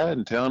texting Brad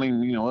and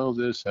telling him, well,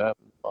 this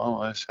happened.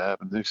 Oh, this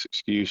happened. This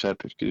excuse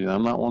after excuse.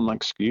 I'm not one of my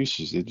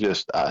excuses. It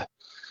just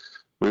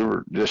we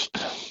were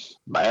just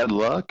bad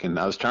luck, and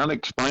I was trying to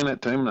explain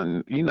it to him,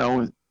 and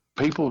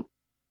people,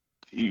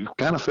 you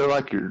kind of feel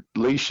like your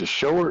leash is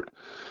short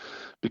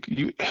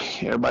because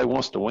everybody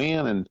wants to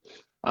win, and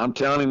I'm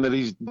telling him that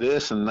he's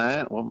this and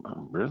that. Well,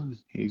 really,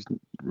 he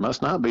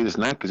must not be this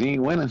and that because he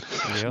ain't winning.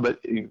 Yeah. But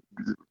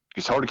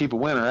it's hard to keep a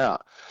winner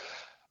out.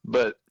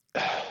 But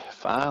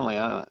finally,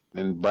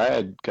 and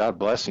Brad, God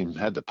bless him,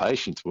 had the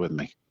patience with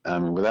me. I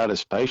mean, without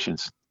his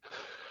patience,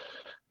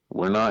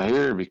 we're not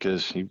here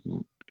because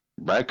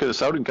Brad could have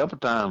sold him a couple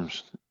of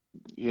times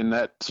in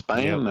that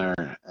span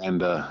there,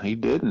 and he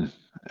didn't.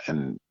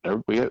 And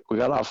we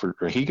got offered,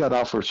 or he got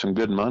offered some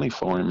good money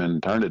for him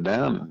and turned it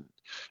down. And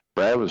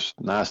Brad was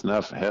nice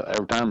enough.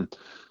 Every time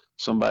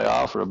somebody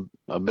offered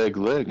a big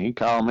lick, he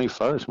called me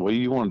first. What do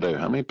you want to do?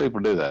 How many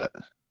people do that?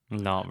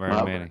 Not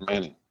very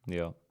many.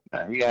 Yeah.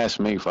 He asked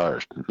me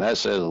first. That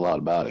says a lot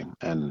about him.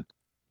 And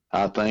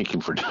I thank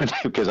him for doing it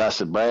because I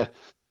said, Brad,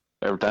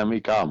 every time he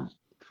called me,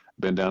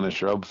 been down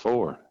this road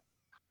before.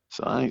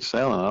 So I ain't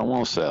selling. I don't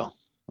want to sell.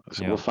 I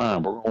said, we're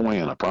fine. We're going to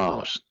win, I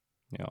promise.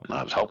 Yeah. And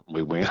I was hoping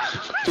we win.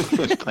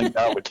 Thank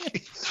God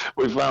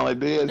we finally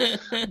did.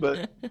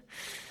 But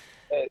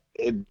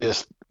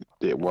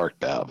it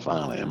worked out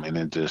finally. I mean,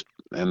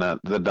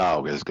 the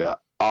dog has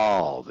got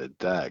all the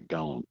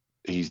daggone.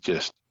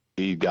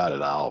 He got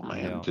it all,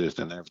 man. Yeah.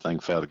 And everything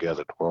fell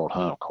together at the World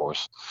Hunt, of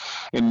course.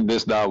 And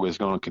this dog is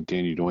going to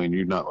continue to win.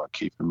 You're not going to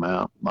keep him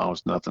out. As long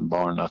as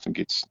nothing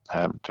gets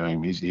happened to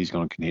him, he's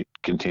going to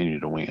continue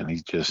to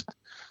win.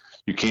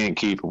 You can't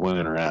keep a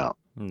winner out.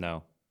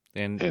 No.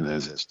 And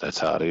that's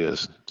how it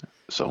is.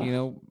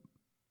 So,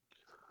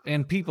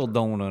 and people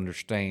don't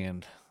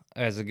understand,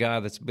 as a guy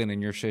that's been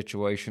in your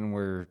situation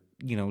where,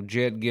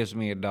 Jed gives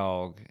me a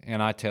dog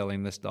and I tell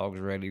him this dog's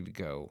ready to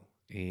go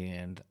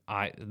and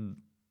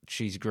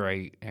she's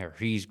great or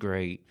he's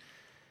great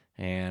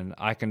and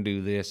I can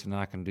do this and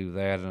I can do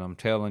that. And I'm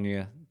telling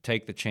you,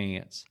 take the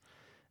chance.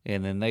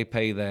 And then they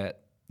pay that,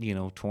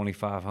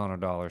 $2,500,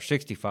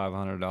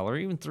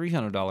 $6,500, even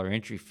 $300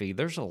 entry fee.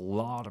 There's a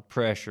lot of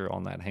pressure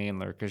on that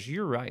handler because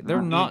you're right.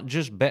 They're not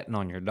just betting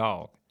on your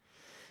dog.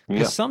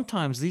 Because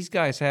sometimes these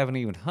guys haven't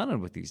even hunted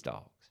with these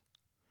dogs.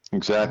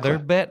 Exactly. They're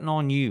betting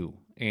on you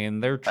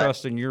and they're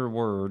trusting your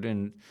word.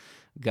 And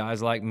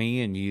guys like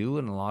me and you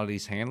and a lot of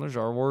these handlers,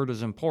 our word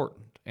is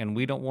important. And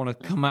we don't want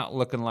to come out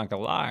looking like a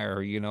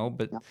liar,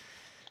 but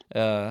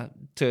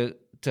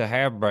to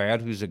have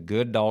Brad, who's a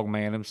good dog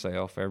man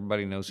himself,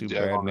 everybody knows who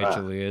Brad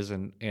Mitchell is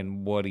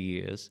and what he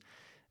is,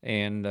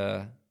 and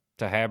to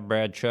have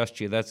Brad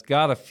trust you, that's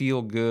got to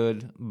feel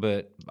good.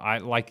 But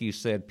like you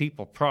said,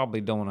 people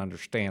probably don't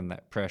understand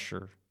that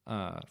pressure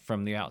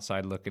from the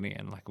outside looking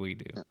in like we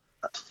do.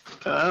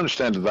 I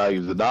understand the value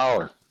of the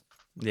dollar.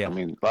 Yeah. I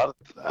mean,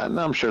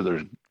 I'm sure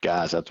there's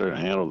guys out there that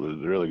handle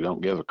that really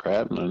don't give a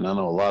crap, and I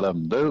know a lot of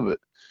them do, but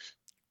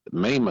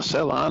me,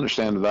 myself, I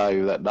understand the value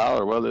of that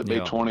dollar, whether it be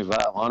 $2,500,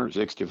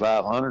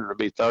 $6,500, or it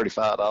be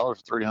 $35,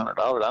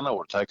 $300. I know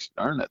what it takes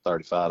to earn that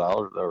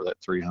 $35 or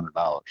that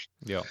 $300.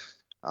 Yeah.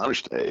 I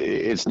understand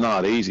it's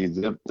not easy.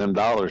 Them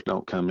dollars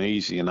don't come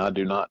easy, and I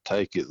do not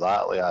take it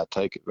lightly. I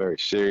take it very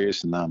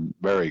serious, and I'm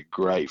very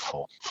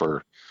grateful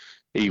for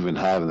even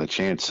having the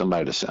chance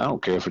somebody to say, I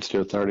don't care if it's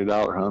still $30,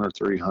 $100,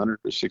 $300, or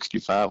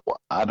 $65. Well,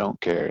 I don't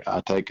care.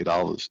 I take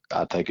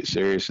it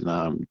serious, and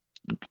I'm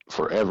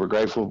forever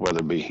grateful, whether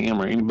it be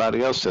him or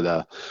anybody else that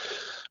I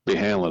be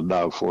handling a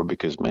dog for,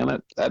 because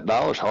man, that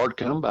dollar's hard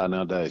to come by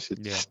nowadays.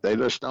 They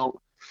just don't.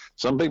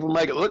 Some people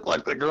make it look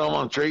like they grow them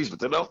on trees, but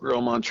they don't grow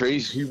them on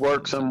trees. You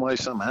work some way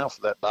somehow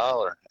for that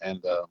dollar,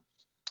 and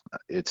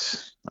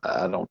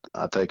I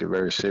take it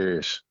very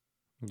serious.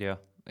 Yeah,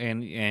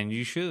 and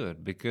you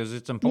should, because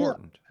it's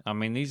important. I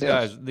mean, these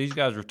guys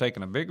are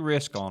taking a big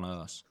risk on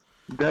us.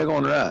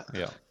 Daggone right.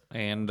 Yeah,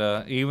 and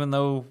even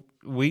though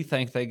we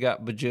think they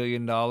got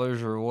bajillion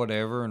dollars or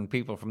whatever, and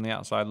people from the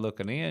outside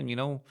looking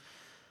in,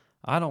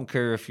 I don't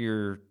care if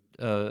you're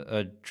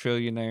a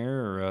trillionaire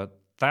or a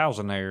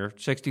thousandaire.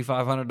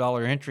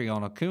 $6,500 entry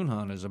on a coon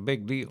hunt is a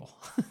big deal.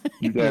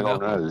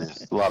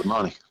 It's a lot of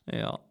money.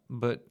 Yeah,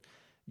 but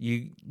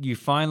you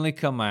finally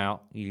come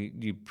out.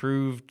 You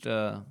proved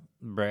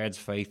Brad's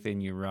faith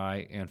in you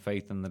right, and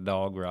faith in the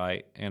dog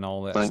right, and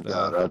all that Thank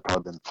stuff. God, I've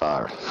probably been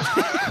fired.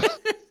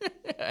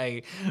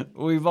 Hey,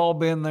 we've all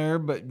been there,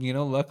 but,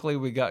 luckily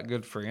we got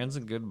good friends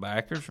and good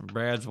backers, and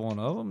Brad's one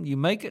of them. You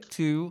make it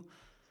to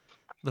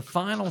the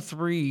final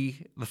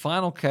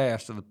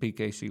cast of the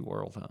PKC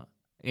World Hunt,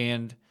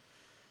 and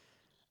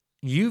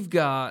you've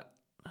got,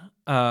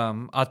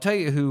 I'll tell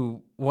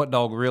you what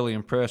dog really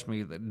impressed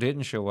me that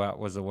didn't show out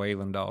was the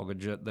Wayland dog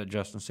that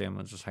Justin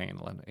Simmons was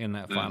handling in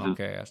that final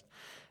cast.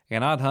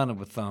 And I'd hunted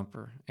with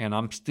Thumper, and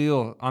I'm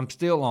still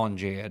on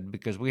Jed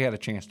because we had a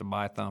chance to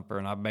buy Thumper,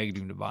 and I begged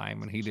him to buy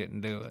him, and he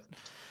didn't do it.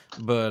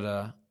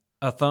 But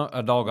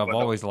a dog I've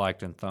always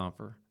liked in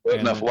Thumper.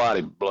 There's enough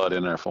whitey blood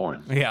in there for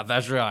him. Yeah,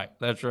 that's right.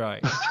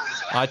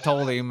 I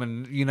told him,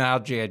 and you know how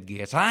Jed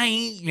gets. I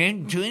ain't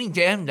into any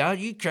damn dog.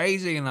 You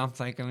crazy? And I'm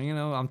thinking,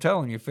 I'm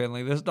telling you,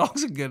 Finley, this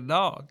dog's a good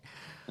dog.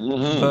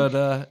 Mm-hmm.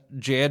 But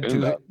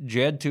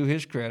Jed, to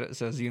his credit,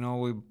 says,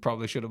 we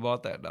probably should have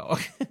bought that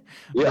dog.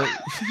 Yeah.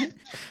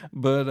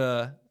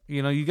 but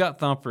you got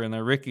Thumper in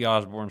there. Ricky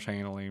Osborne's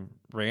handling him.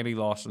 Randy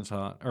Lawson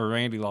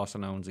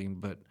owns him.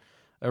 But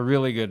a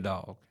really good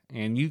dog.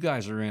 And you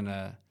guys are in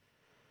a,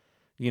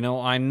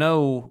 I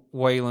know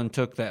Waylon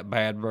took that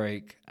bad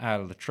break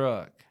out of the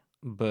truck,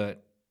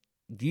 but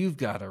you've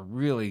got a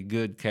really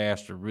good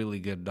cast of really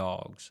good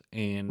dogs.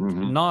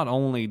 And not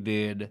only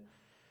did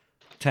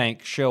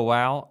Tank show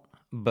out,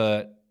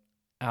 but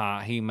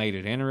he made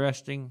it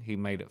interesting, he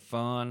made it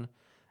fun,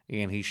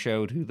 and he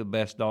showed who the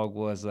best dog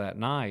was that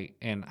night.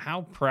 And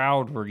how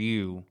proud were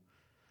you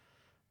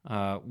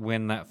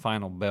when that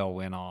final bell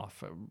went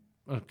off?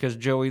 Because,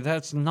 Joey,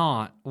 that's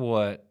not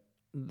a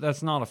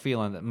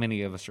feeling that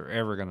many of us are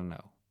ever going to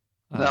know.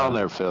 No, I'll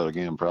never feel it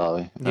again,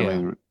 probably. Yeah. I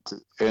mean,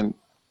 and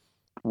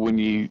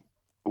when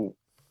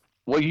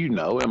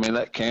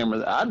that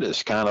camera, I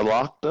just kind of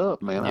locked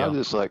up, man. Yeah.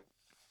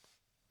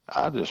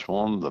 I just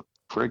won the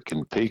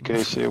freaking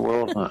PKC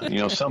World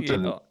Hunt.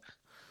 Something. Yeah.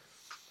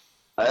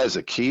 As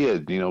a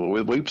kid, we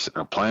were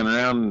playing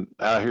around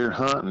out here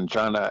hunting,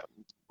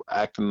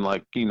 acting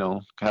like,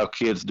 how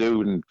kids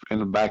do in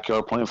the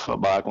backyard playing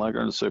football, acting like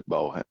they're in the Super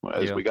Bowl.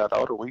 As we got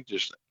older,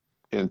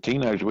 in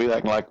teenagers, we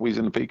acting like we was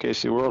in the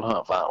PKC World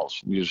Hunt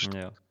Finals. Just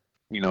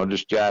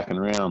jacking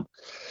around.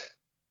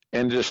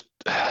 And just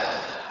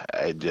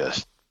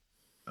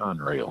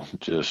unreal.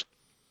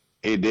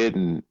 It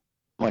didn't,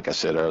 like I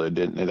said earlier,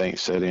 it ain't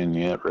set in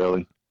yet,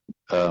 really.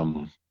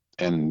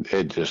 And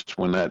it just,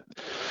 when that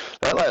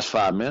last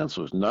 5 minutes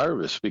was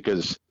nervous,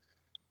 because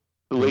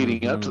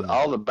leading up to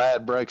all the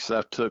bad breaks that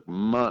I took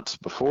months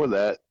before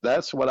that,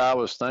 that's what I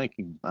was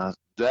thinking.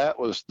 That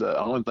was the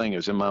only thing that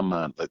was in my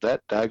mind, like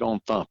that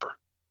daggone thumper.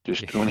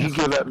 Just when he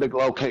gave that big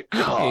low kick,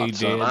 God,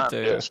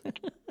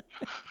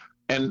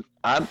 and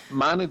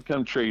mine had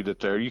come true that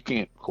there, you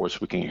can't, of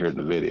course, we can't hear it in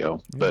the video,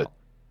 but,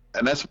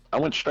 and I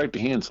went straight to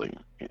Hensley.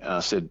 And I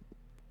said,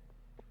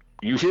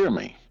 "You hear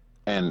me?"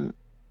 And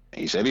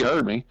he said he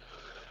heard me.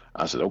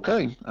 I said,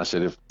 "Okay." I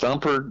said, "If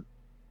Thumper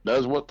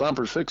does what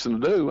Thumper's fixing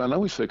to do, I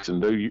know he's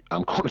fixing to do,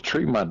 I'm going to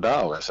treat my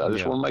dog." I said, "I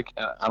just want to make,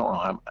 I don't know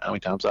how many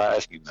times I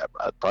asked him that,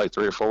 probably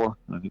 3 or 4,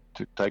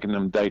 taking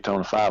them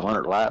Daytona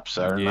 500 laps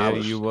there. Yeah,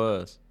 and you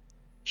was.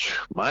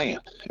 Man.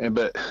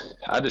 But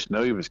I just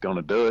knew he was going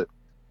to do it.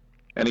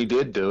 And he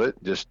did do it,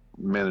 just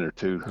a minute or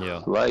two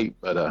late.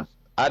 But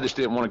I just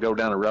didn't want to go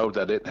down a road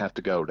that I didn't have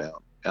to go down.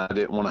 I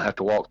didn't want to have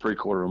to walk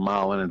 3/4 of a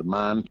mile into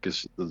mine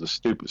because of the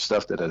stupid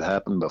stuff that had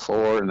happened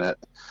before, and that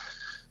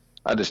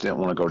I just didn't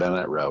want to go down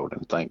that road.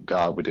 And thank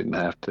God we didn't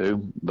have to.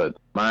 But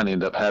mine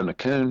ended up having a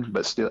coon,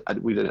 but still, I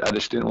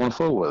just didn't want to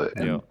fool with it.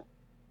 And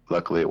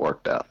luckily, it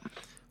worked out.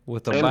 Go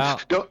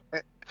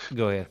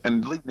ahead.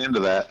 And leading into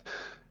that,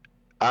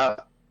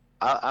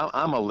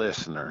 I'm a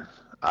listener.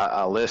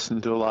 I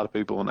listen to a lot of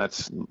people, and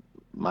that's,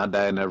 my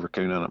dad never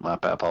cooned on it. My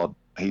papa,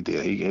 he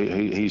did.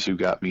 He's who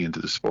got me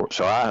into the sport.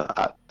 So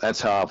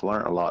that's how I've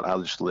learned a lot. I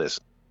just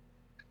listen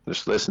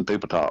to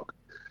people talk.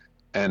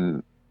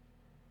 And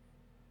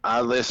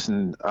I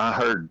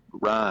heard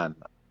Ryan,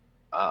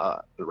 I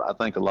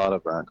think a lot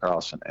of Ryan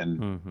Carlson,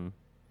 and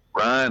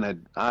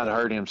Ryan I'd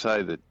heard him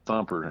say that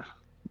Thumper,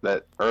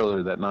 that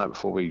earlier that night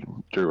before we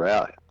drew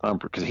out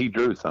Thumper, because he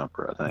drew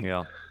Thumper, I think.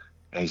 Yeah.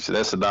 And he said,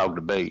 "That's a dog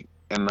to beat."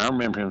 And I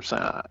remember him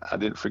saying, I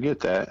didn't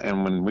forget that.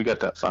 And when we got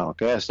that final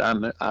cast,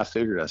 I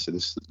figured, I said,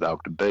 "This is the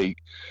dog to beat."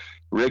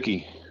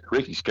 Ricky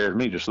scared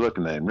me just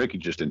looking at him. Ricky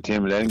just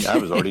intimidating. I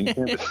was already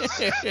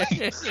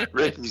intimidated.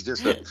 Ricky's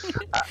just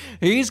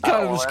he's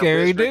kind of a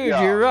scary dude.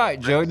 You're right,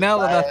 Joe. Now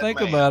that I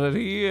think about it,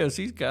 he is.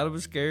 He's kind of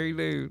a scary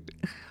dude.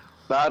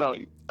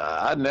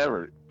 I'd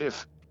never,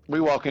 if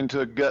we walk into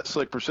a gut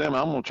slick for Sam,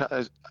 I'm going to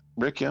try.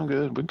 "Ricky, I'm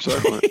good. We can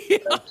circle it."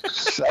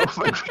 So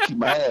Ricky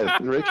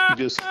mad. Ricky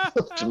just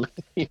looked to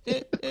me.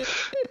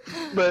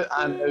 But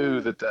I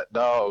knew that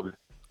dog,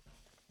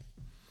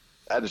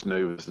 I just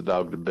knew it was the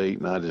dog to beat,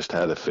 and I just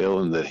had a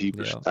feeling that he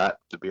was,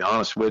 to be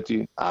honest with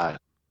you, I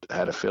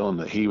had a feeling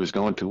that he was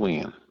going to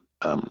win.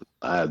 I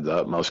had the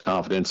utmost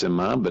confidence in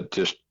mine, but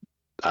just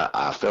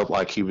I felt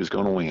like he was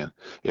going to win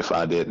if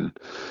I didn't.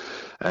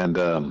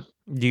 And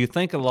do you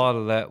think a lot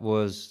of that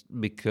was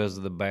because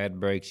of the bad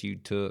breaks you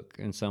took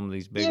in some of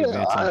these big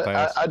events in the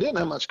past? I didn't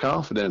have much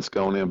confidence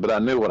going in, but I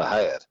knew what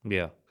I had.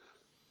 Yeah.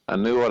 I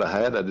knew what I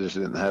had. I just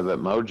didn't have that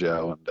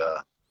mojo. And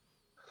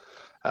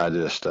I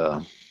just,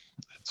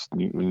 it's,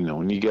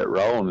 when you get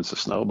rolling, it's a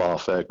snowball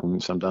effect. When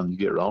sometimes you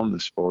get rolling in the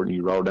sport and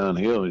you roll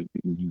downhill,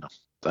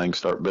 things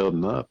start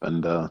building up.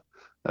 And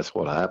that's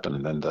what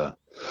happened. And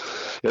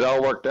it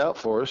all worked out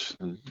for us.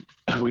 And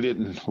we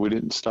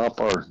didn't stop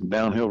our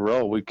downhill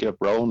roll. We kept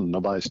rolling, and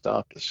nobody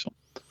stopped us.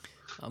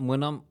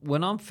 When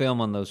I'm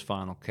filming those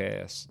final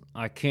casts,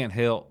 I can't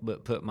help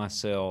but put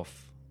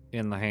myself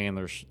in the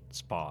handler's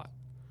spot.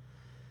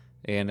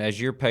 And as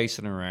you're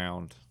pacing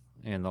around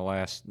in the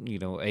last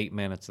 8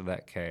 minutes of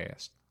that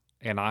cast,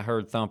 and I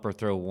heard Thumper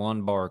throw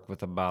one bark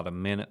with about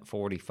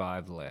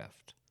 1:45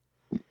 left,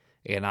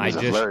 and I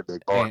just, very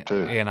big bark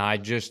too. And I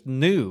just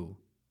knew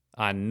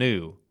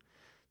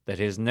that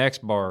his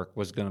next bark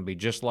was going to be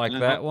just like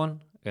that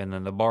one, and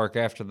then the bark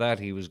after that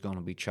he was going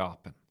to be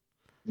chopping.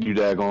 You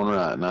daggone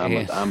right, and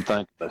I'm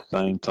thinking the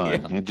same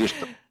thing.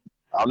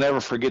 I'll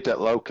never forget that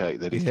locate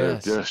that he threw.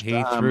 Yes, Just, he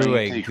I threw mean,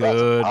 a he crossed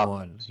the good top.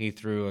 one. He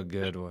threw a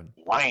good one.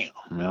 Wham!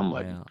 I mean, I'm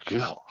like, Yeah.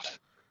 God,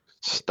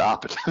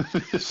 stop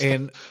it.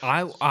 And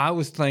I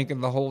was thinking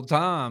the whole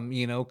time,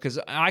 you know, because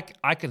I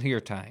can hear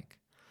Tank,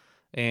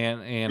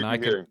 and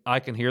I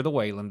can hear the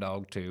Wayland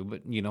dog too,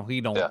 but you know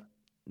he don't. Yeah.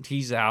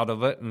 He's out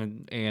of it,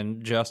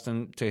 and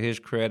Justin, to his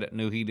credit,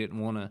 knew he didn't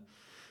want to.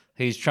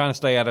 He's trying to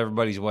stay out of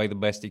everybody's way the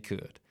best he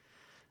could.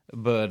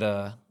 But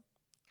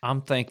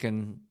I'm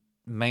thinking,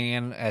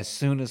 man, as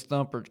soon as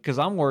Thumper, because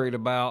I'm worried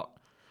about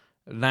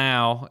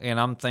now, and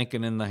I'm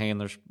thinking in the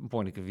handler's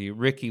point of view,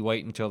 Ricky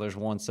wait until there's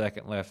 1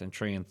 second left and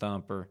tree and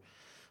Thumper,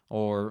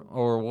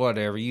 or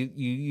whatever.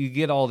 You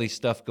get all these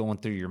stuff going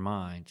through your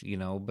mind, you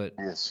know. But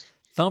Yes.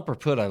 Thumper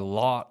put a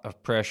lot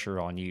of pressure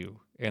on you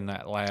in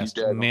that last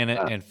minute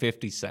and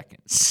 50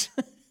 seconds.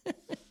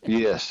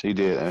 Yes, he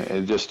did.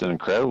 And just an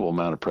incredible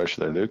amount of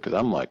pressure there, dude. Because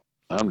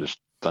I'm just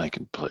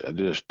thinking, please,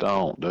 just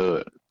don't do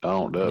it.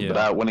 Don't do it. Yeah.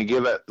 But when he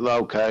give that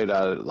locate,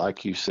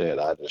 like you said,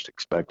 I just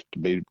expect it to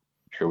be,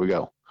 here we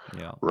go.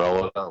 Yeah.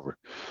 Roll it over.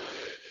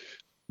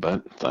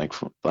 But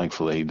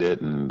thankfully he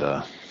didn't.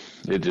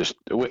 It just,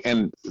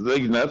 and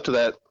leading up to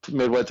that,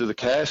 midway through the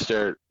cast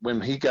there,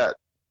 when he got,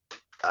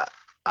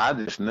 I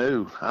just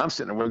knew. I'm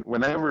sitting there,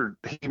 whenever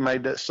he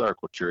made that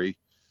circle tree,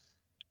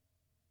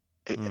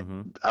 I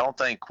don't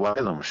think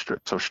Wayland was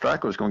so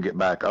Striker was going to get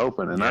back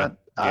open. And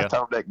I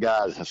told that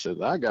guy, I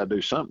said, I got to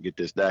do something to get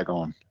this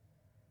daggone.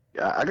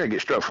 I got to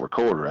get struck for a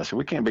quarter. I said,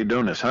 we can't be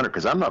doing this 100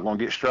 because I'm not going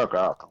to get struck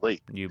off the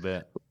lead. You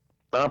bet.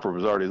 Thumper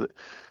was already.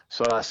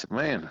 So I said,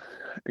 man,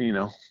 you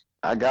know,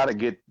 I got to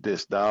get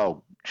this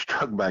dog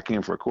struck back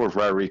in for a quarter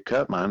before I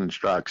recut mine and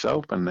strikes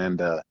open.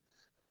 And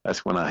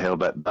that's when I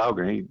held that dog.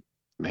 And he,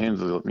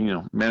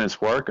 minutes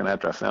working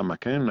after I found my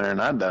coon there,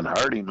 and I'd done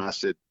hurt him. I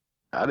said,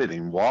 I didn't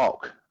even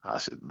walk. I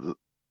said,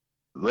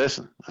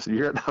 listen. I said,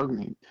 you're a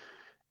dog.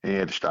 He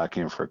had to strike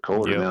in for a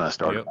quarter. And then I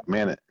started a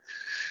minute.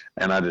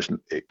 And I just,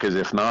 because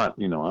if not,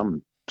 you know,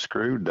 I'm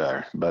screwed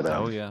there. But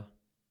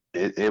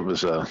it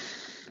was a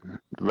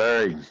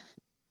very,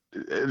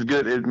 it was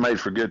good. It made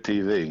for good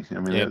TV. I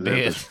mean,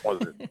 it was one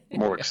of the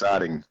more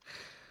exciting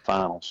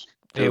finals.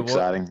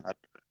 Exciting.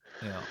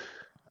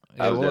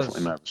 I was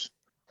definitely nervous.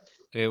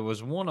 It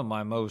was one of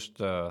my most,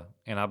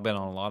 and I've been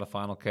on a lot of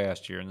final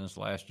casts here in this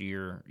last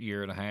year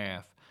and a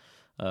half,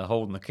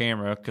 holding the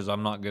camera because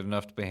I'm not good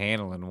enough to be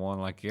handling one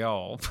like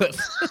y'all. But,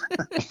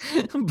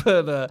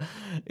 but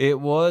it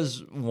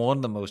was one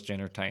of the most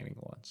entertaining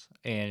ones.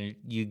 And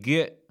you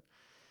get,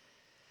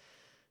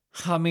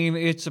 I mean,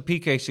 it's a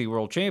PKC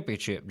World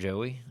Championship,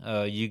 Joey.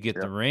 You get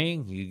the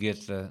ring, you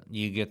get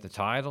the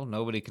title.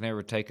 Nobody can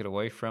ever take it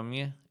away from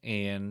you,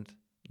 and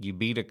you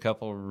beat a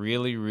couple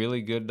really,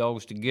 really good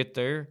dogs to get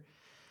there.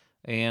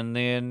 And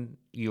then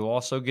you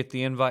also get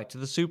the invite to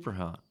the Super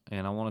Hunt.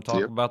 And I want to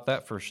talk about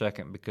that for a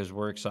second because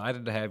we're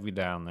excited to have you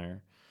down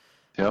there.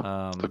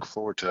 Yeah, looking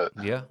forward to it.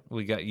 Yeah,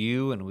 we got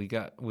you and we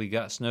got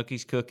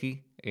Snooky's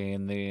Cookie.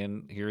 And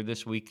then here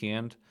this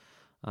weekend,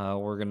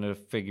 we're going to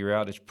figure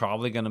out it's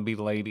probably going to be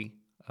Lady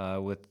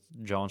with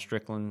John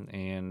Strickland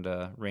and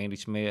Randy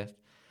Smith.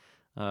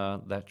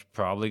 That's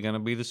probably going to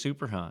be the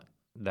Super Hunt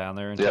down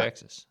there in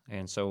Texas.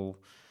 And so...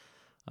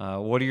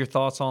 what are your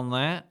thoughts on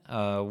that?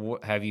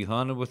 Have you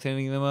hunted with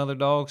any of them other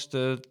dogs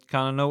to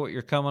kind of know what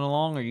you're coming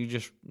along, or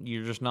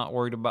you're just not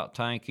worried about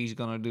Tank? He's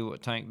going to do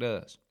what Tank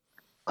does.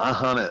 I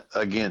hunted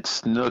against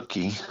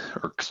Snooky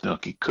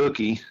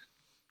Cookie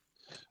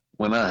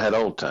when I had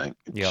old Tank.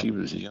 She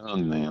was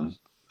young then.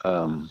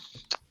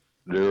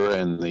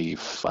 During the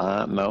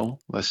final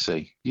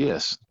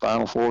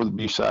four of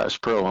the Bucyrus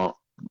Pro Hunt.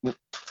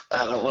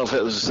 I don't know if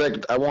it was the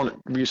second. I won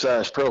at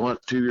Bucyrus Pro Hunt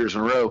 2 years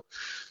in a row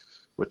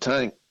with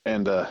Tank.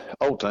 And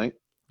old Tank,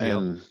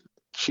 and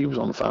she was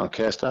on the final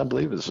cast. I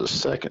believe it's the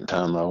second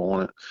time I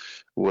won it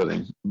with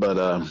him. But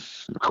of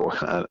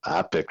course,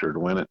 I picked her to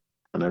win it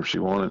whenever she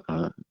won it.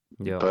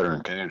 Put her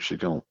in cage, she's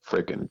gonna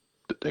freaking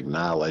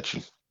annihilate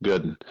you.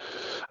 Good.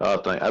 I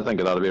think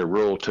it ought to be a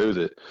rule too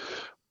that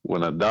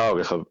when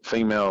if a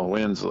female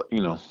wins,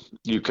 you know,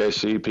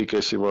 UKC,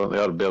 PKC, well,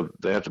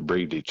 they have to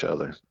breed each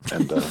other.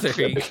 And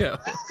there you go.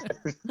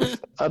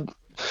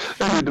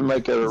 I need to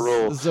make that a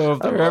rule. So if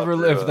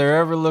they're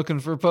ever looking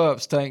for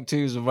pups, Tank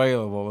 2's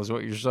available, is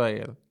what you're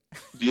saying.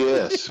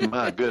 Yes,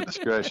 my goodness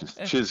gracious,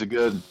 she's a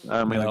good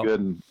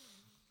lady.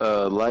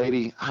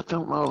 I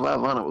don't know if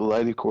I've hunted with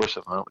Lady. Of course,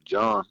 I've hunted with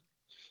John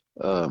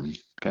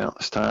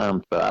countless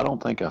times, but I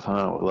don't think I've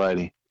hunted with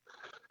Lady.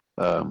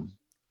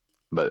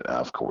 But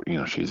of course, you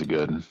know, she's a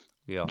good one.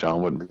 Yeah.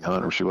 John wouldn't be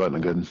hunting if she wasn't a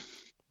good one.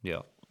 Yeah.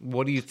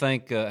 What do you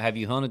think? Have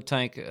you hunted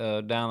Tank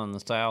down in the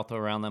south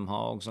around them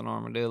hogs and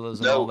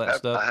armadillos and all that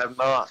stuff? I have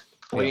not.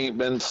 We ain't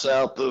been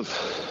south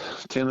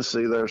of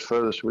Tennessee. There's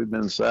furthest we've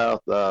been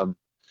south. I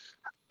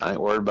ain't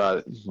worried about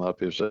it. A lot of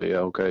people say,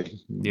 okay,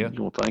 you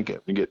don't think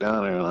it. You get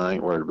down there, and I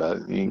ain't worried about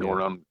it. He ain't going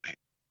to run.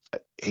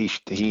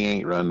 He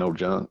ain't run no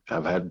junk.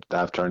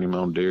 I've turned him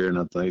on deer, and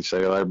I think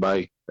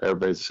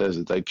everybody says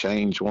that they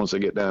change once they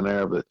get down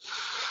there, but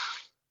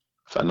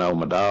if I know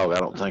my dog, I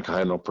don't think I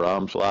had no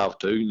problems live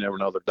too. You never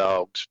know their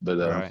dogs, but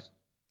Right.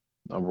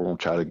 we're gonna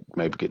try to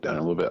maybe get down a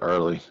little bit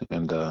early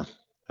and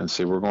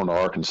see. We're going to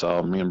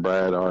Arkansas. Me and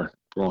Brad are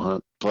going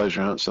to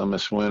pleasure hunt some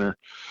this winter.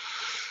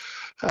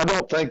 I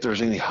don't think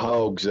there's any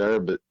hogs there,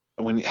 but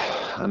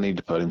I need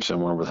to put him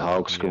somewhere with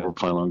hogs because we're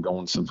planning on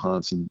going some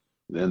hunts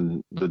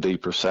in the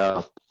deeper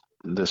south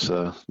this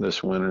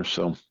winter.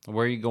 So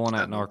where are you going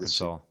at in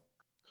Arkansas?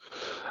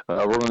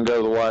 We're going to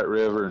go to the White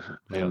River,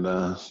 and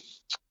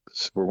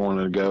we're going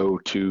to go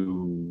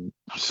to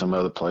some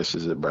other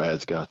places that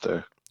Brad's got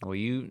there. Well,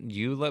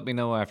 you let me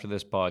know after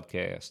this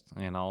podcast,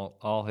 and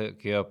I'll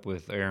hook you up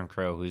with Aaron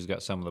Crow, who's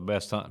got some of the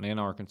best hunting in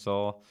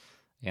Arkansas,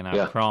 and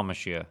I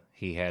promise you,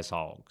 he has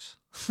hogs.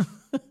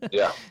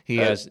 Yeah, he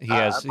has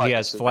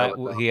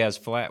flatwoods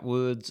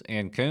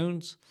and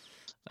coons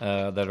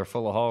that are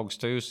full of hogs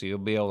too, so you'll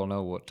be able to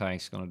know what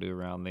Tank's going to do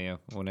around there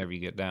whenever you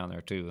get down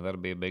there too.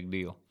 That'll be a big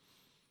deal.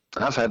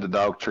 I've had the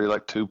dog tree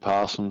like 2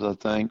 possums, I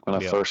think, when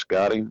I first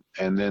got him,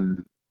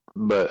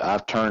 but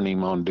I've turned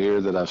him on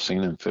deer that I've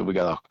seen him fit. We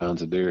got all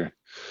kinds of deer,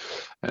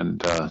 and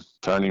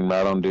turned him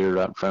right on deer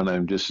right in front of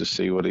him just to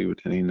see what he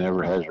would, and he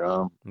never has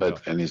run them.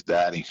 And his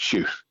daddy,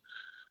 shoot,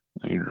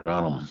 he'd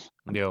run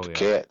them to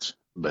catch,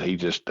 but he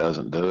just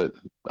doesn't do it.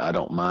 I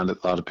don't mind it.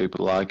 A lot of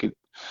people like it.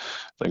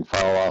 They can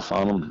fall off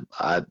on him.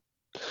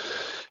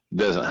 He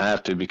doesn't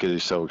have to because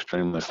he's so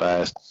extremely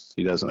fast.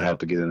 He doesn't have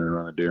to get in there and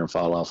run a deer and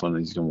fall off on it.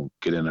 He's going to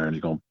get in there and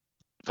he's going to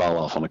fall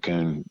off on a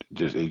coon.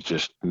 He's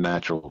just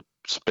natural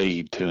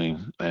speed to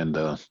him, and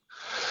so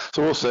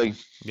we'll see.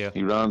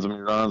 He runs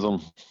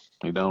them,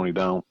 he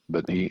don't,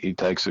 but he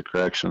takes the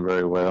correction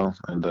very well,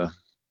 and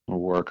we'll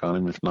work on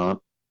him. If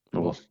not,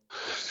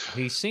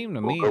 he seemed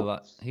to me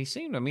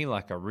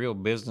like a real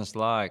business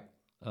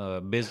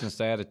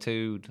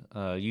attitude.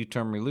 You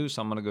turn me loose,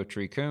 I'm gonna go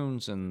tree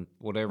coons, and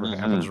whatever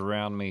happens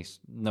around me,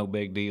 no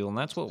big deal. And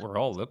that's what we're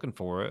all looking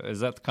for.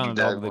 Is that the kind of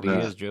dog that he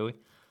is, Joey?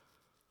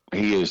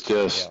 He is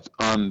just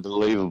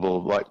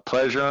unbelievable. Like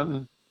pleasure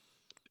hunting,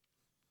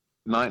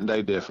 night and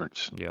day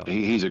difference. Yeah,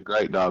 he's a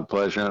great dog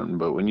pleasure hunting,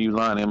 but when you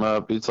line him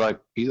up, he's like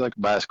a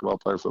basketball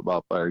player,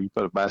 football player. You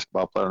put a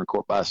basketball player on the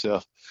court by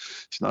himself,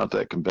 it's not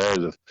that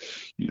competitive.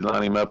 You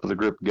line him up with a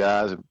group of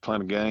guys and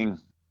playing a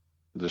game,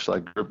 just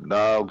like a group of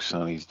dogs,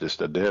 and he's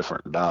just a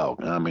different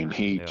dog. I mean,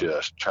 he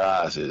just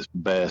tries his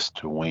best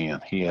to win.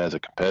 He has a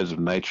competitive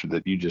nature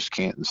that you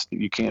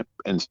can't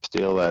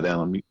instill that in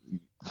them.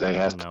 They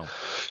have to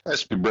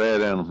be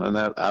bred in them, and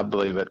that I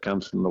believe that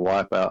comes from the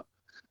wipeout.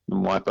 The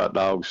wipeout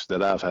dogs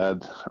that I've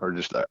had are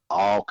just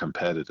all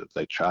competitive.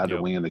 They try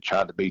to win. They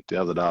try to beat the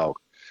other dog,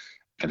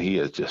 and he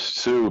is just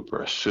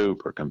super,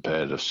 super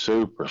competitive,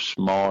 super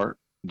smart.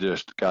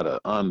 Just got an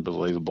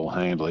unbelievable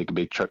handle. He can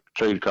be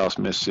treated across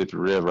the Mississippi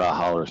River. I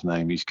holler his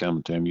name. He's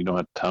coming to him. You don't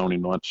have to tone him.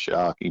 You don't have to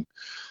shock him.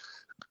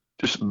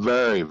 Just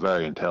very,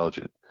 very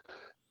intelligent.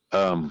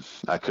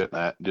 I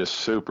couldn't. Just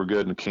super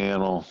good in the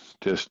kennel.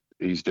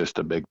 He's just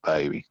a big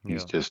baby.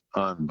 He's just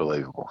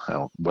unbelievable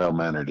how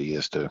well-mannered he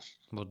is, too.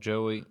 Well,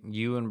 Joey,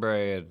 you and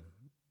Brad,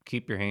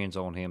 keep your hands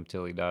on him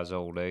till he dies of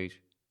old age.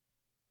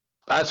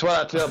 That's what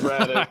I tell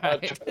Brad. I try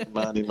to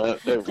remind him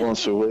every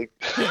once a week.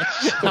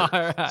 All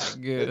right,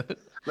 good.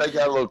 They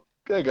got a little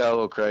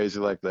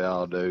crazy like they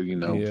all do, you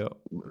know. Yeah,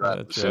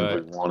 right.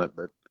 Simply want it,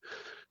 but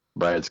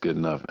Brad's good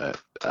enough. I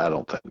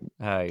don't think.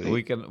 Hey,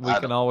 we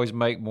can always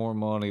make more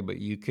money, but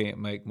you can't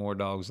make more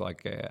dogs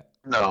like that.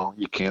 No,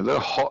 you can't. They're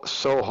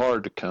so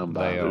hard to come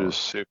by. They're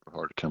just super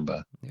hard to come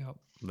by. Yep,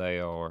 they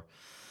are.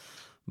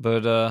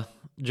 But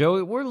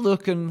Joey, we're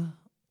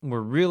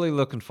really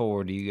looking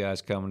forward to you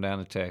guys coming down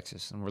to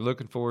Texas, and we're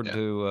looking forward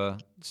to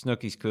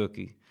Snooky's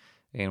Cookie,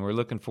 and we're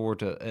looking forward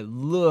to it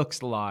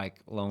looks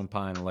like Lone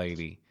Pine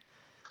Lady,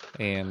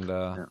 and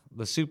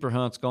the super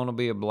hunt's going to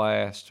be a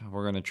blast.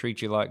 We're going to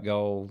treat you like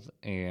gold,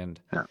 and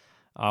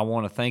I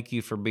want to thank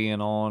you for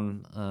being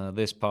on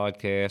this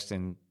podcast.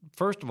 And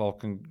first of all,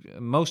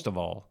 most of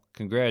all,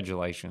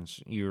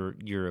 congratulations!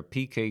 You're a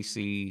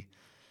PKC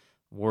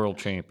world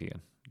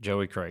champion,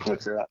 Joey Craver.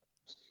 That's right.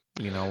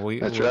 You know,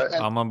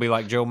 I'm gonna be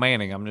like Joe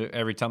Manning.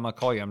 Every time I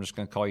call you, I'm just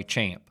gonna call you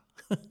champ.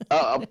 We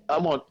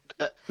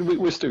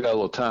still got a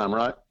little time,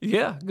 right?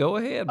 Yeah, go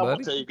ahead, buddy. I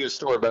want to tell you a good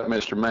story about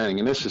Mr. Manning,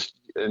 and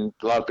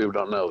a lot of people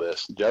don't know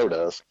this. Joe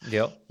does.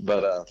 Yep.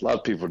 But a lot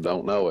of people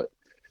don't know it.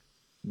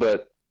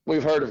 But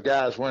we've heard of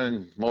guys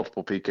winning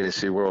multiple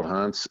PKC World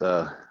Hunts.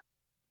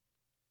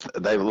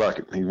 David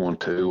Luckett, he won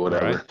 2,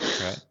 whatever.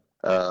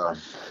 Right.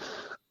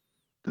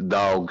 The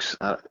dogs,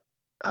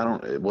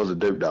 it was a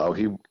Duke dog.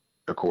 He,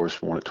 of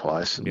course, won it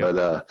twice. Yep.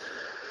 But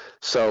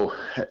so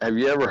have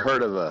you ever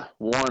heard of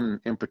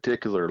one in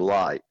particular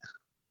light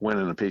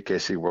winning a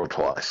PKC World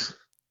twice?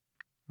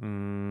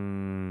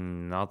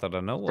 Not that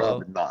I know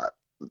Probably of. not.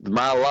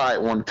 My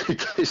light won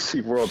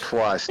PKC World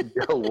twice.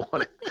 Joe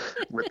won it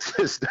with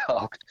this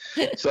dog.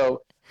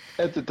 So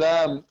at the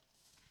time,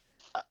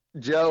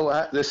 Joe,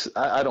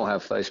 I don't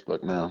have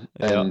Facebook now,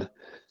 and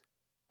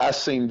I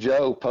seen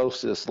Joe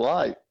post this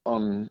light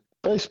on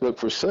Facebook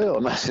for sale,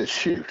 and I said,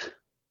 shoot.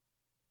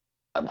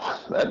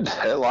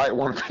 That light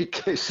won a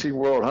PKC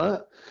World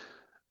Hunt.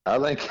 I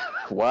think,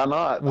 why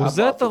not? Was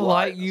that the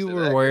light you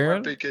were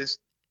wearing?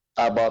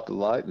 I bought the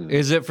light. And,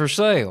 is it for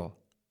sale?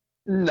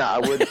 No, I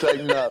wouldn't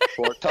take nothing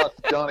for it.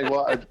 Talked to Johnny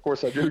White. Of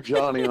course, I drew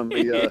Johnny on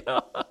the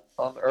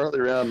on the early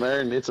round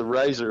there, and it's a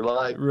Razor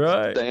light.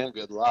 Right. It's a damn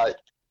good light.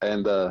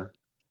 And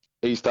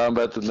he's talking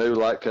about the new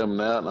light coming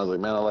out, and I was like,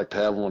 man, I'd like to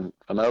have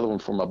another one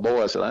for my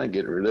boy. I said, I ain't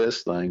getting rid of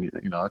this thing.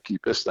 I'll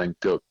keep this thing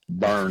till it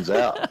burns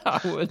out.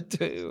 I would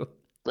too.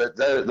 But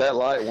that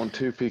light won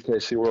 2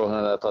 PKC World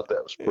Hunt. I thought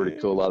that was pretty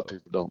cool. A lot of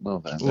people don't know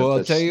that. Well,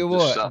 I'll tell you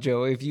what,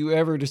 Joe, if you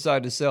ever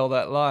decide to sell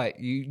that light,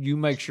 you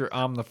make sure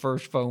I'm the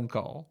first phone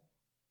call.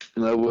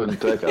 I wouldn't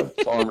take a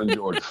farm in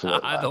Georgia for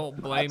it. I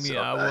don't blame you.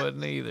 I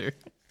wouldn't either.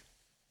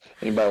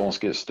 Anybody wants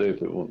to get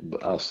stupid,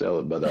 I'll sell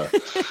it. But no,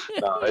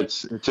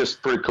 it's just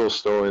a pretty cool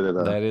story.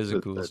 That is a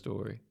cool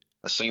story.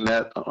 I seen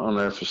that on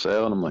there for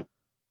sale, and I'm like,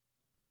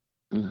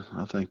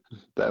 I think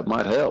that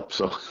might help.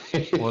 So,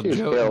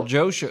 well,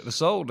 Joe shouldn't have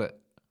sold it.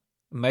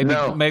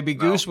 Maybe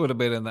Goose would have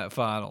been in that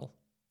final.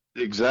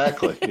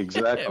 Exactly. I'm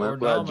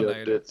glad Joe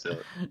did sell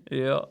it.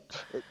 Yeah.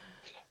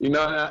 And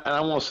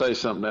I want to say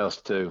something else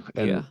too.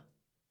 And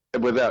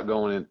without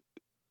going in,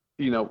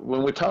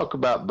 when we talk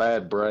about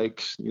bad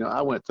breaks,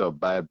 I went through a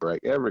bad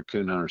break. Every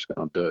coon hunter's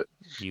going to do it.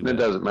 And it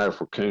doesn't matter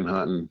if we're coon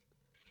hunting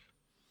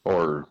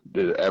or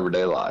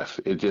everyday life.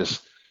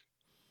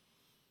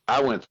 I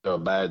went through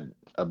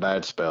a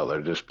bad spell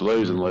there, just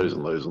losing.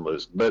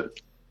 But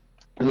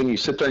when you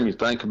sit there and you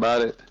think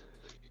about it,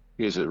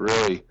 is it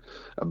really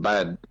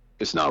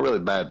it's not really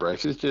bad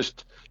breaks. It's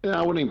just,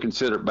 I wouldn't even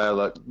consider it bad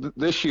luck.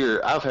 This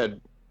year, I've had,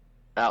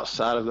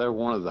 outside of there,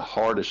 one of the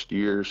hardest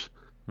years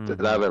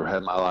that I've ever had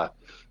in my life.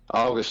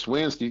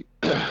 Wednesday,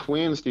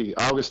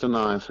 August the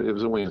 9th, it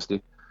was a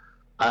Wednesday,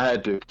 I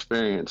had to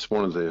experience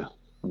one of the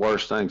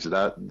worst things it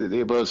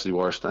was the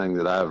worst thing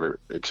that I ever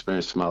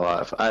experienced in my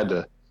life. I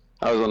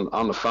was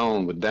on the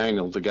phone with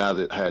Daniel, the guy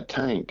that had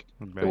Tank,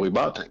 that we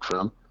bought Tank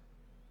from.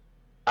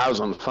 I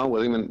was on the phone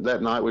with him, and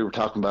that night we were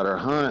talking about our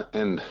hunt,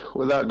 and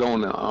without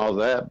going into all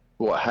that,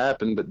 what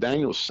happened, but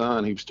Daniel's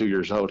son, he was 2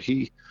 years old,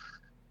 he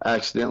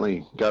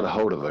accidentally got a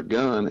hold of a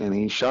gun, and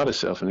he shot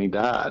himself, and he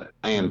died.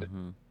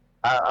 And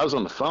I was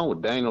on the phone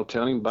with Daniel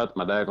telling him about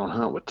my daggone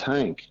hunt with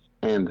Tank,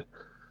 and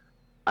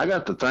I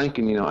got to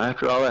thinking,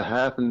 after all that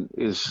happened,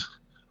 is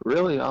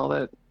really all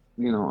that,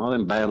 all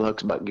them bad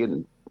lucks about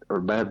getting, or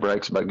bad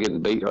breaks about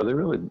getting beat,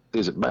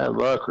 is it bad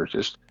luck or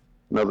just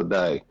another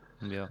day?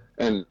 Yeah.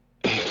 And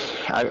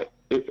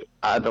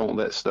I don't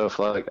let stuff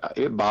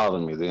it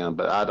bothered me then,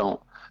 but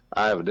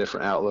I have a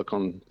different outlook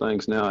on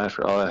things now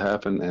after all that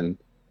happened, and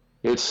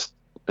it's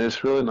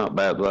really not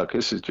bad luck.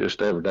 This is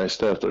just everyday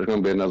stuff. There's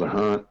going to be another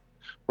hunt.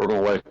 We're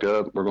going to wake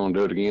up. We're going to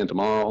do it again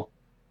tomorrow.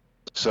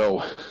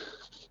 So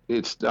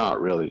it's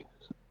not really,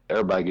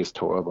 everybody gets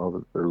tore up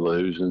over they're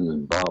losing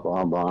and blah,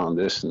 blah, blah, and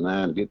this and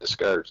that, and get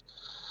discouraged.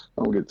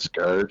 Don't get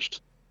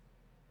discouraged.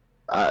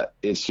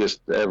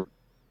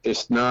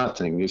 It's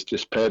nothing. It's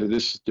just petty.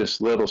 This is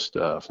just little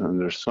stuff, and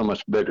there's so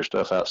much bigger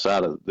stuff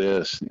outside of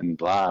this in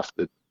life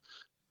that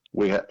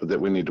we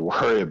need to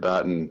worry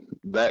about. And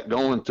that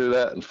going through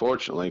that,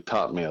 unfortunately,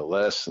 taught me a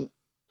lesson,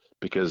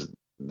 because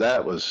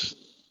that was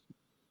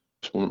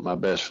one of my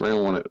best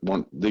friend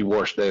the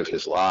worst day of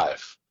his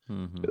life.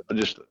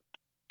 Just a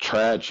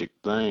tragic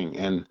thing,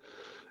 and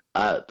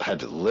I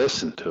had to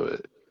listen to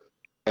it,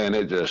 and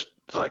it just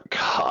like,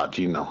 God,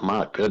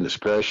 my goodness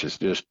gracious,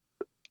 just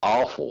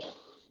awful.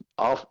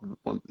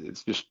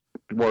 It's just,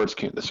 words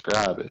can't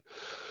describe it.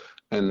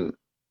 And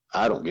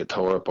I don't get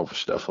tore up over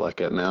stuff like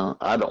that now.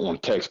 I don't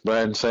want to text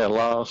Brad and say I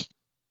lost,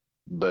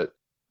 but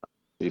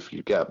if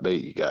you got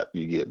beat,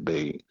 you get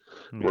beat.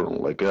 We're gonna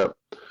wake up.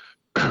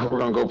 We're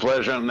gonna go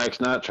pleasure hunt the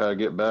next night, try to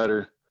get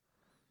better.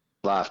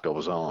 Life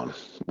goes on.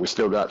 We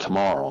still got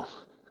tomorrow.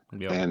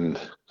 Yep. And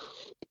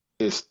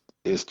it's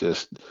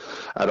just,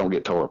 I don't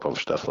get tore up over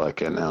stuff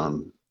like that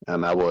now.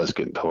 And I was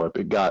getting tore up.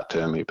 It got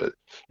to me, but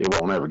it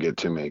won't ever get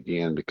to me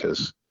again,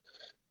 because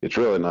it's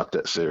really not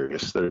that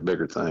serious. There are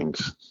bigger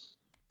things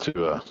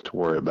to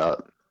worry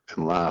about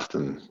in life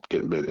than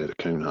getting beat at a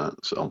coon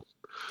hunt. So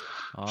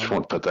just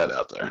want to put that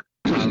out there.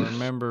 I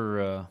remember,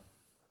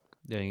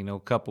 a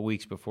couple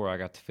weeks before I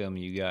got to film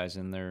you guys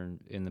in there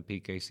in the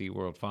PKC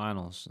World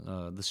Finals,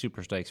 the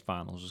Super Stakes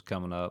Finals was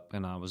coming up,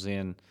 and I was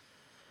in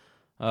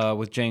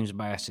with James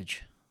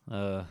Bassage,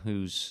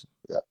 who's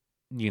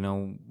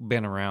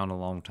been around a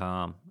long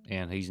time,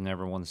 and he's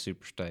never won the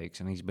Super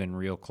Stakes, and he's been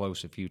real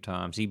close a few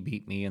times. He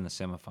beat me in the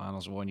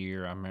semifinals one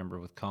year, I remember,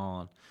 with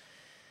Con.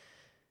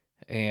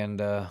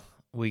 And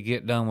we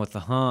get done with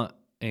the hunt,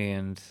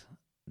 and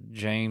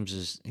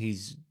James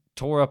he's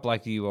tore up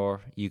like you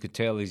are. You could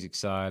tell he's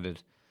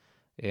excited.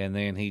 And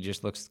then he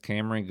just looks at the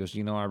camera and goes,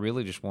 I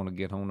really just want to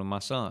get home to my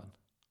son.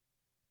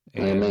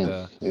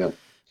 And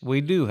we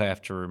do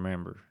have to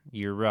remember,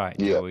 you're right,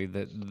 Joey,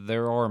 that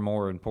there are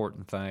more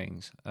important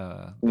things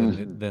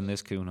than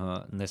this coon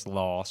hunt and this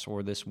loss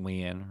or this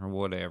win or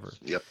whatever.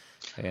 Yep.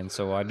 And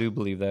so I do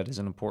believe that is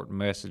an important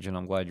message, and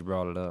I'm glad you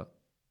brought it up.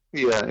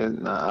 Yeah,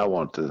 and I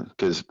want to,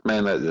 because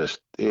man, it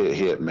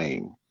hit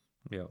me.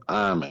 Yeah.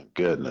 I mean,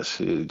 goodness,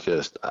 it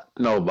just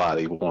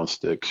nobody wants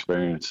to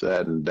experience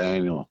that, and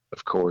Daniel,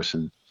 of course,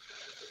 and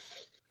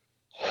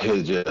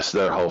it just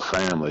their whole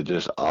family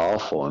just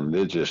awful, and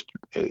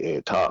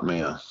it taught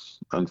me.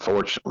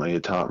 Unfortunately,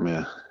 it taught me.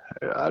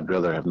 I'd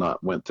rather have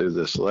not went through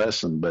this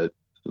lesson, but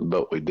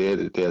we did.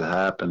 It did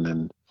happen,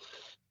 and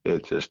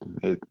it just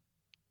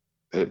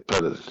it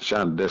put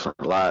shined a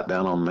different light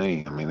down on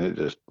me. I mean, it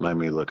just made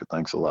me look at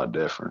things a lot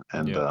different.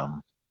 And Yeah.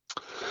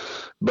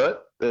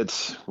 but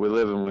we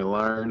live and we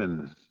learn,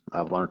 and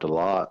I've learned a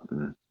lot,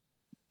 and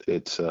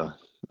it's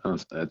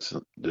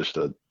just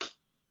a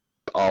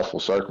awful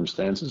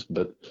circumstances,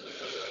 but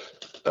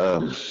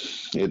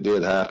it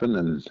did happen,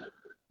 and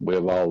we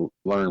have all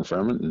learned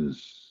from it, and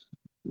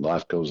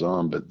life goes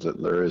on. But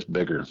there is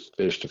bigger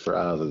fish to fry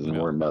other than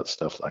Yeah. worrying about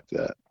stuff like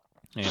that.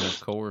 And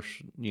of course,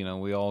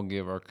 we all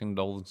give our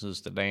condolences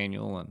to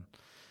Daniel and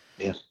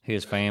Yeah.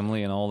 his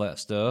family and all that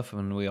stuff.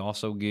 And we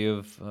also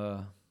give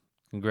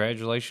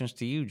congratulations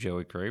to you,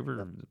 Joey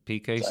Craver,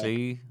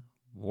 PKC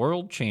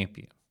world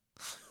champion.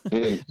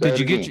 Yeah, Did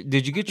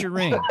you get your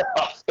ring?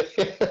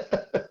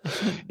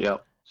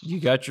 Yep. You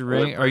got your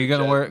ring? Are you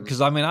going to wear it?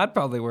 Because I'd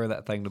probably wear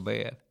that thing to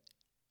bed.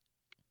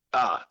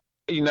 I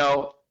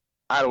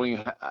don't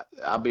even.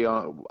 I'll be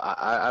on.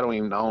 I don't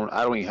even own.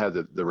 I don't even have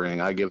the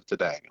ring. I give it to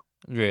Daniel.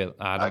 Really,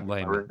 I don't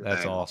blame you.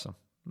 That's awesome.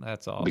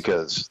 That's awesome.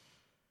 Because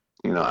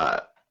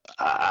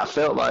I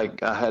felt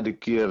like I had to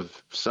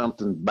give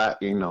something back.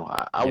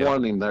 I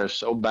wanted him there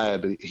so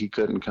bad, but he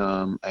couldn't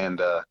come,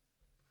 and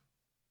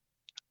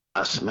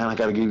I said, "Man, I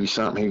got to give you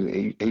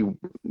something." He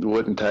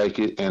wouldn't take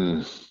it,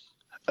 and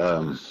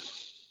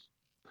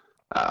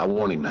I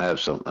want him to have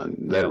something.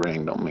 That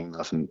ring don't mean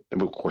nothing.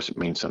 Of course, it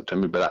means something to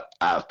me, but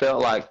I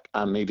felt like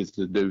I needed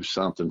to do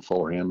something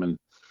for him, and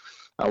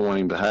I want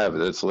him to have it.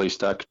 That's the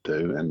least I could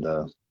do, and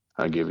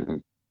I give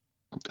him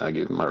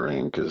my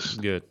ring because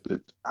I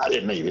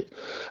didn't need it.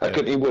 I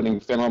couldn't. He wouldn't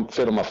even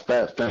fit on my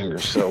fat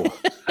fingers, so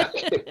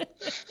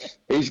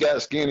he's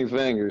got skinny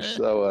fingers.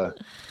 So,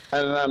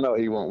 and I know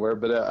he won't wear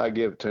it, but I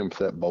give it to him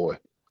for that boy.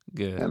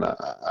 Good. And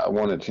I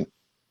wanted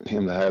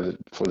him to have it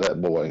for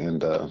that boy,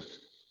 and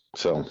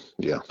so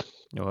yeah.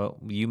 Well,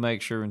 you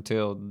make sure and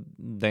tell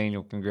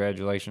Daniel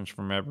congratulations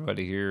from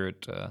everybody here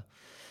at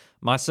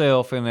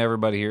myself and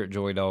everybody here at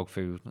Joy Dog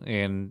Food.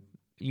 And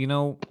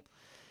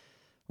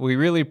we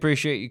really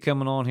appreciate you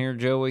coming on here,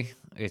 Joey.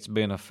 It's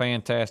been a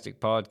fantastic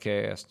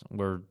podcast.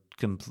 We're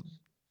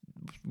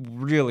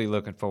really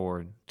looking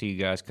forward to you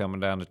guys coming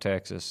down to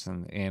Texas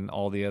and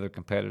all the other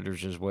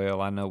competitors as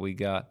well. I know we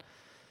got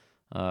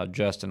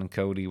Justin and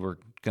Cody. We're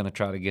going to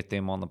try to get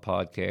them on the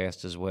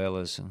podcast as well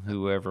as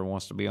whoever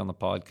wants to be on the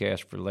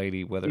podcast for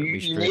Lady, whether it be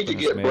You need to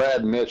get Smith.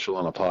 Brad Mitchell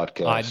on a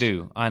podcast. I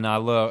do, and I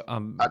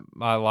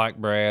like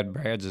Brad.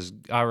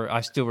 I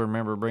still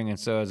remember bringing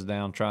Suds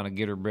down trying to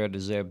get her bred to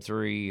Zeb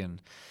 3,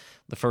 and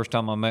the first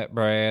time I met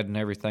Brad and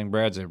everything,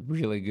 Brad's a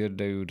really good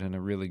dude and a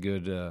really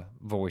good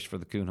voice for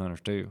the coon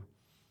hunters too.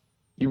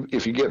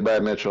 If you get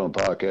Brad Mitchell on the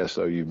podcast,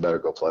 though, you better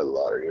go play the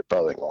lottery. It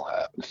probably ain't gonna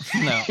happen.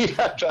 No,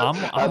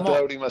 I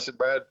told him. I said,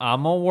 Brad,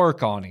 I'm gonna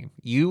work on him.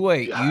 You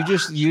wait. You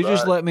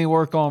just let me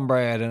work on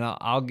Brad, and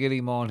I'll get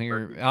him on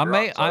here. I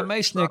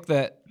may sneak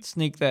that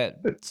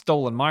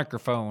stolen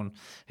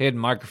hidden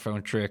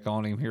microphone trick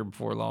on him here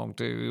before long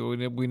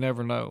too. We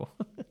never know.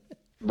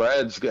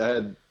 Brad's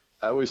had.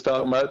 I was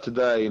talking about it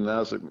today, and I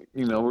was like,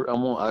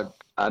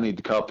 I need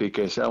to call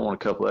PKC. I want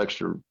a couple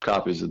extra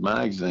copies of the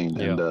magazine,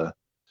 and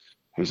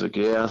he's like,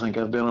 yeah, I think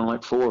I've been on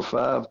like 4 or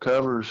 5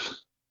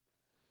 covers.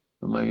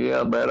 I'm like,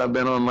 yeah, Brad, I've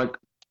been on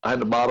I had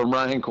the bottom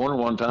right-hand corner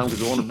one time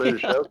because I won the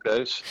British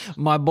Showcase.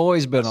 My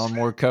boy's been on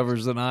more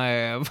covers than I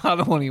have. I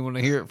don't even want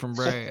to hear it from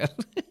Brad.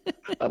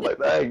 I'm like,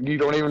 hey, you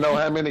don't even know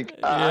how many.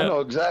 I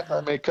know exactly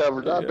how many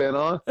covers I've been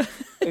on.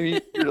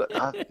 And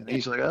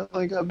he's like, I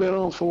think I've been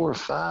on 4 or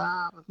 5.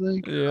 I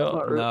think.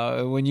 Yeah.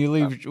 No, when you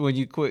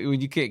quit,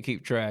 when you can't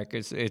keep track,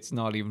 it's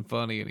not even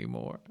funny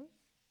anymore.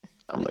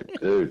 I'm like,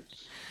 dude,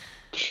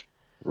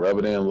 rub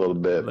it in a little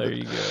bit. There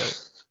you go.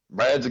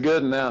 Brad's a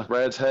good one now.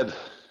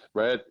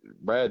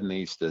 Brad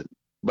needs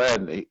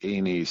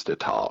to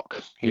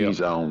talk.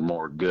 He's on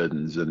more good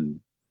ones, and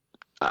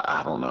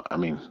I don't know. I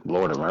mean,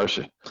 Lord have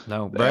mercy.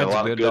 No, Brad's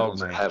a good dog,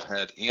 ones that have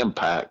had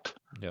impact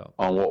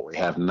on what we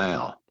have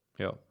now.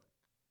 Yeah.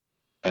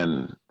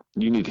 And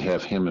you need to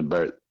have him and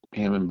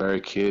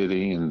Barry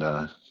Kitty and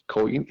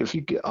Cole. If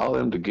you get all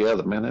them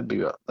together, man, that'd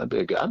be a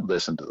good. I'd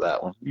listen to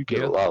that one. You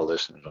get a lot of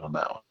listeners on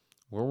that one.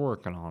 We're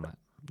working on it,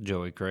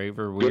 Joey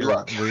Craver. Good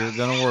luck. We're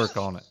going to work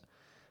on it.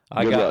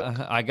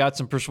 I got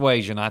some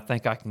persuasion. I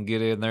think I can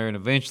get in there, and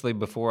eventually,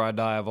 before I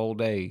die of old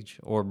age,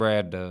 or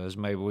Brad does,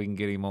 maybe we can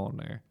get him on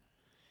there.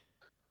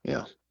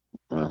 Yeah.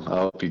 Well, I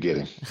hope you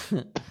get him.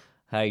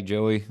 Hey,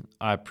 Joey,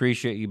 I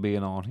appreciate you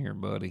being on here,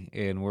 buddy.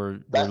 And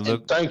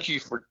thank you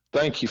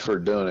for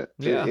doing it.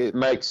 Yeah. It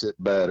makes it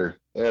better.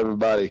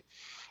 Everybody.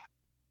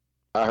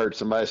 I heard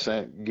somebody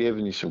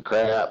giving you some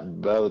crap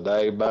the other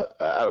day about.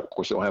 I, of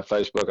course, don't have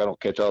Facebook. I don't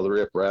catch all the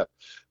riprap,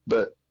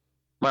 but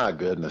My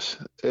goodness,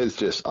 it's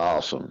just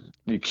awesome.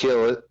 You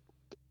kill it.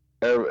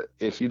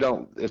 If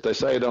they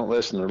say don't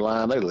listen, they're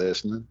lying. They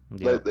listen.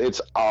 Yep.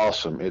 It's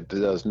awesome. It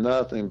does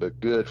nothing but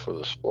good for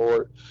the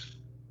sport.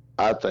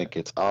 I think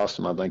it's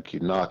awesome. I think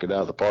you knock it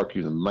out of the park.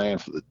 You're the man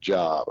for the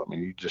job. I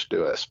mean, you just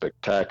do a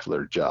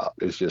spectacular job.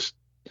 It's just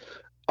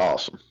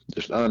awesome,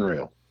 just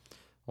unreal.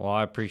 Well,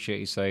 I appreciate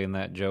you saying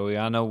that, Joey.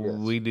 I know Yes.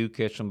 we do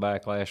catch some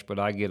backlash, but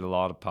I get a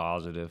lot of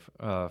positive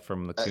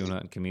from the coon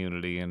hunting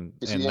community, and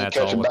If you ain't that's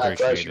catching all backlash,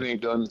 you appreciated.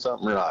 ain't doing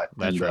something right.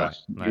 That's And, right.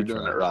 You're That's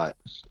doing right. it right.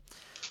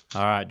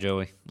 All right,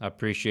 Joey. I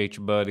appreciate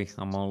you, buddy.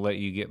 I'm gonna let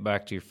you get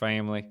back to your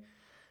family,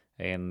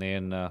 and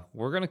then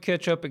we're gonna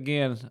catch up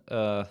again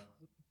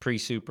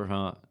pre-super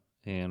hunt,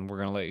 and we're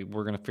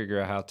gonna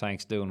figure out how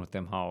Tank's doing with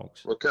them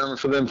hogs. We're coming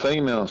for them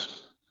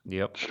females.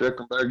 Yep.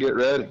 Strickland better get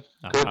ready.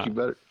 Cook, Uh-huh. you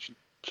better.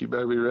 She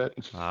better be ready.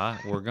 All right,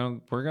 we're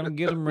gonna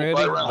get them We'll ready.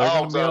 play They're around gonna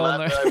hogs be on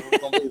that there. day. We're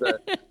gonna be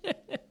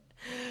there.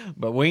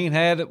 But we ain't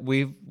had it.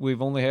 We've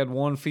only had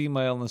one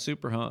female in the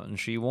super hunt, and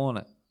she won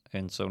it.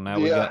 And so now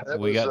Yeah,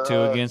 we got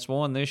two against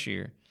one this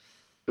year.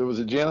 It was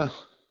a Jenna.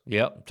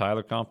 Yep,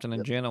 Tyler Compton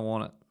and Jenna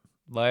won it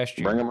last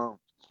year. Bring them on.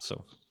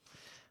 So,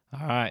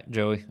 all right,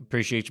 Joey,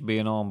 appreciate you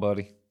being on,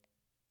 buddy.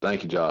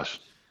 Thank you, Josh.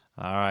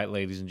 All right,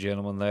 ladies and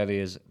gentlemen, that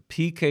is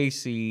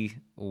PKC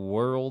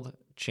World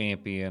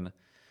Champion,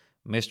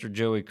 Mr.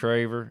 Joey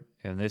Craver,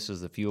 and this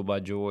is the Fuel by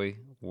Joy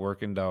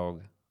Working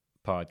Dog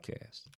podcast.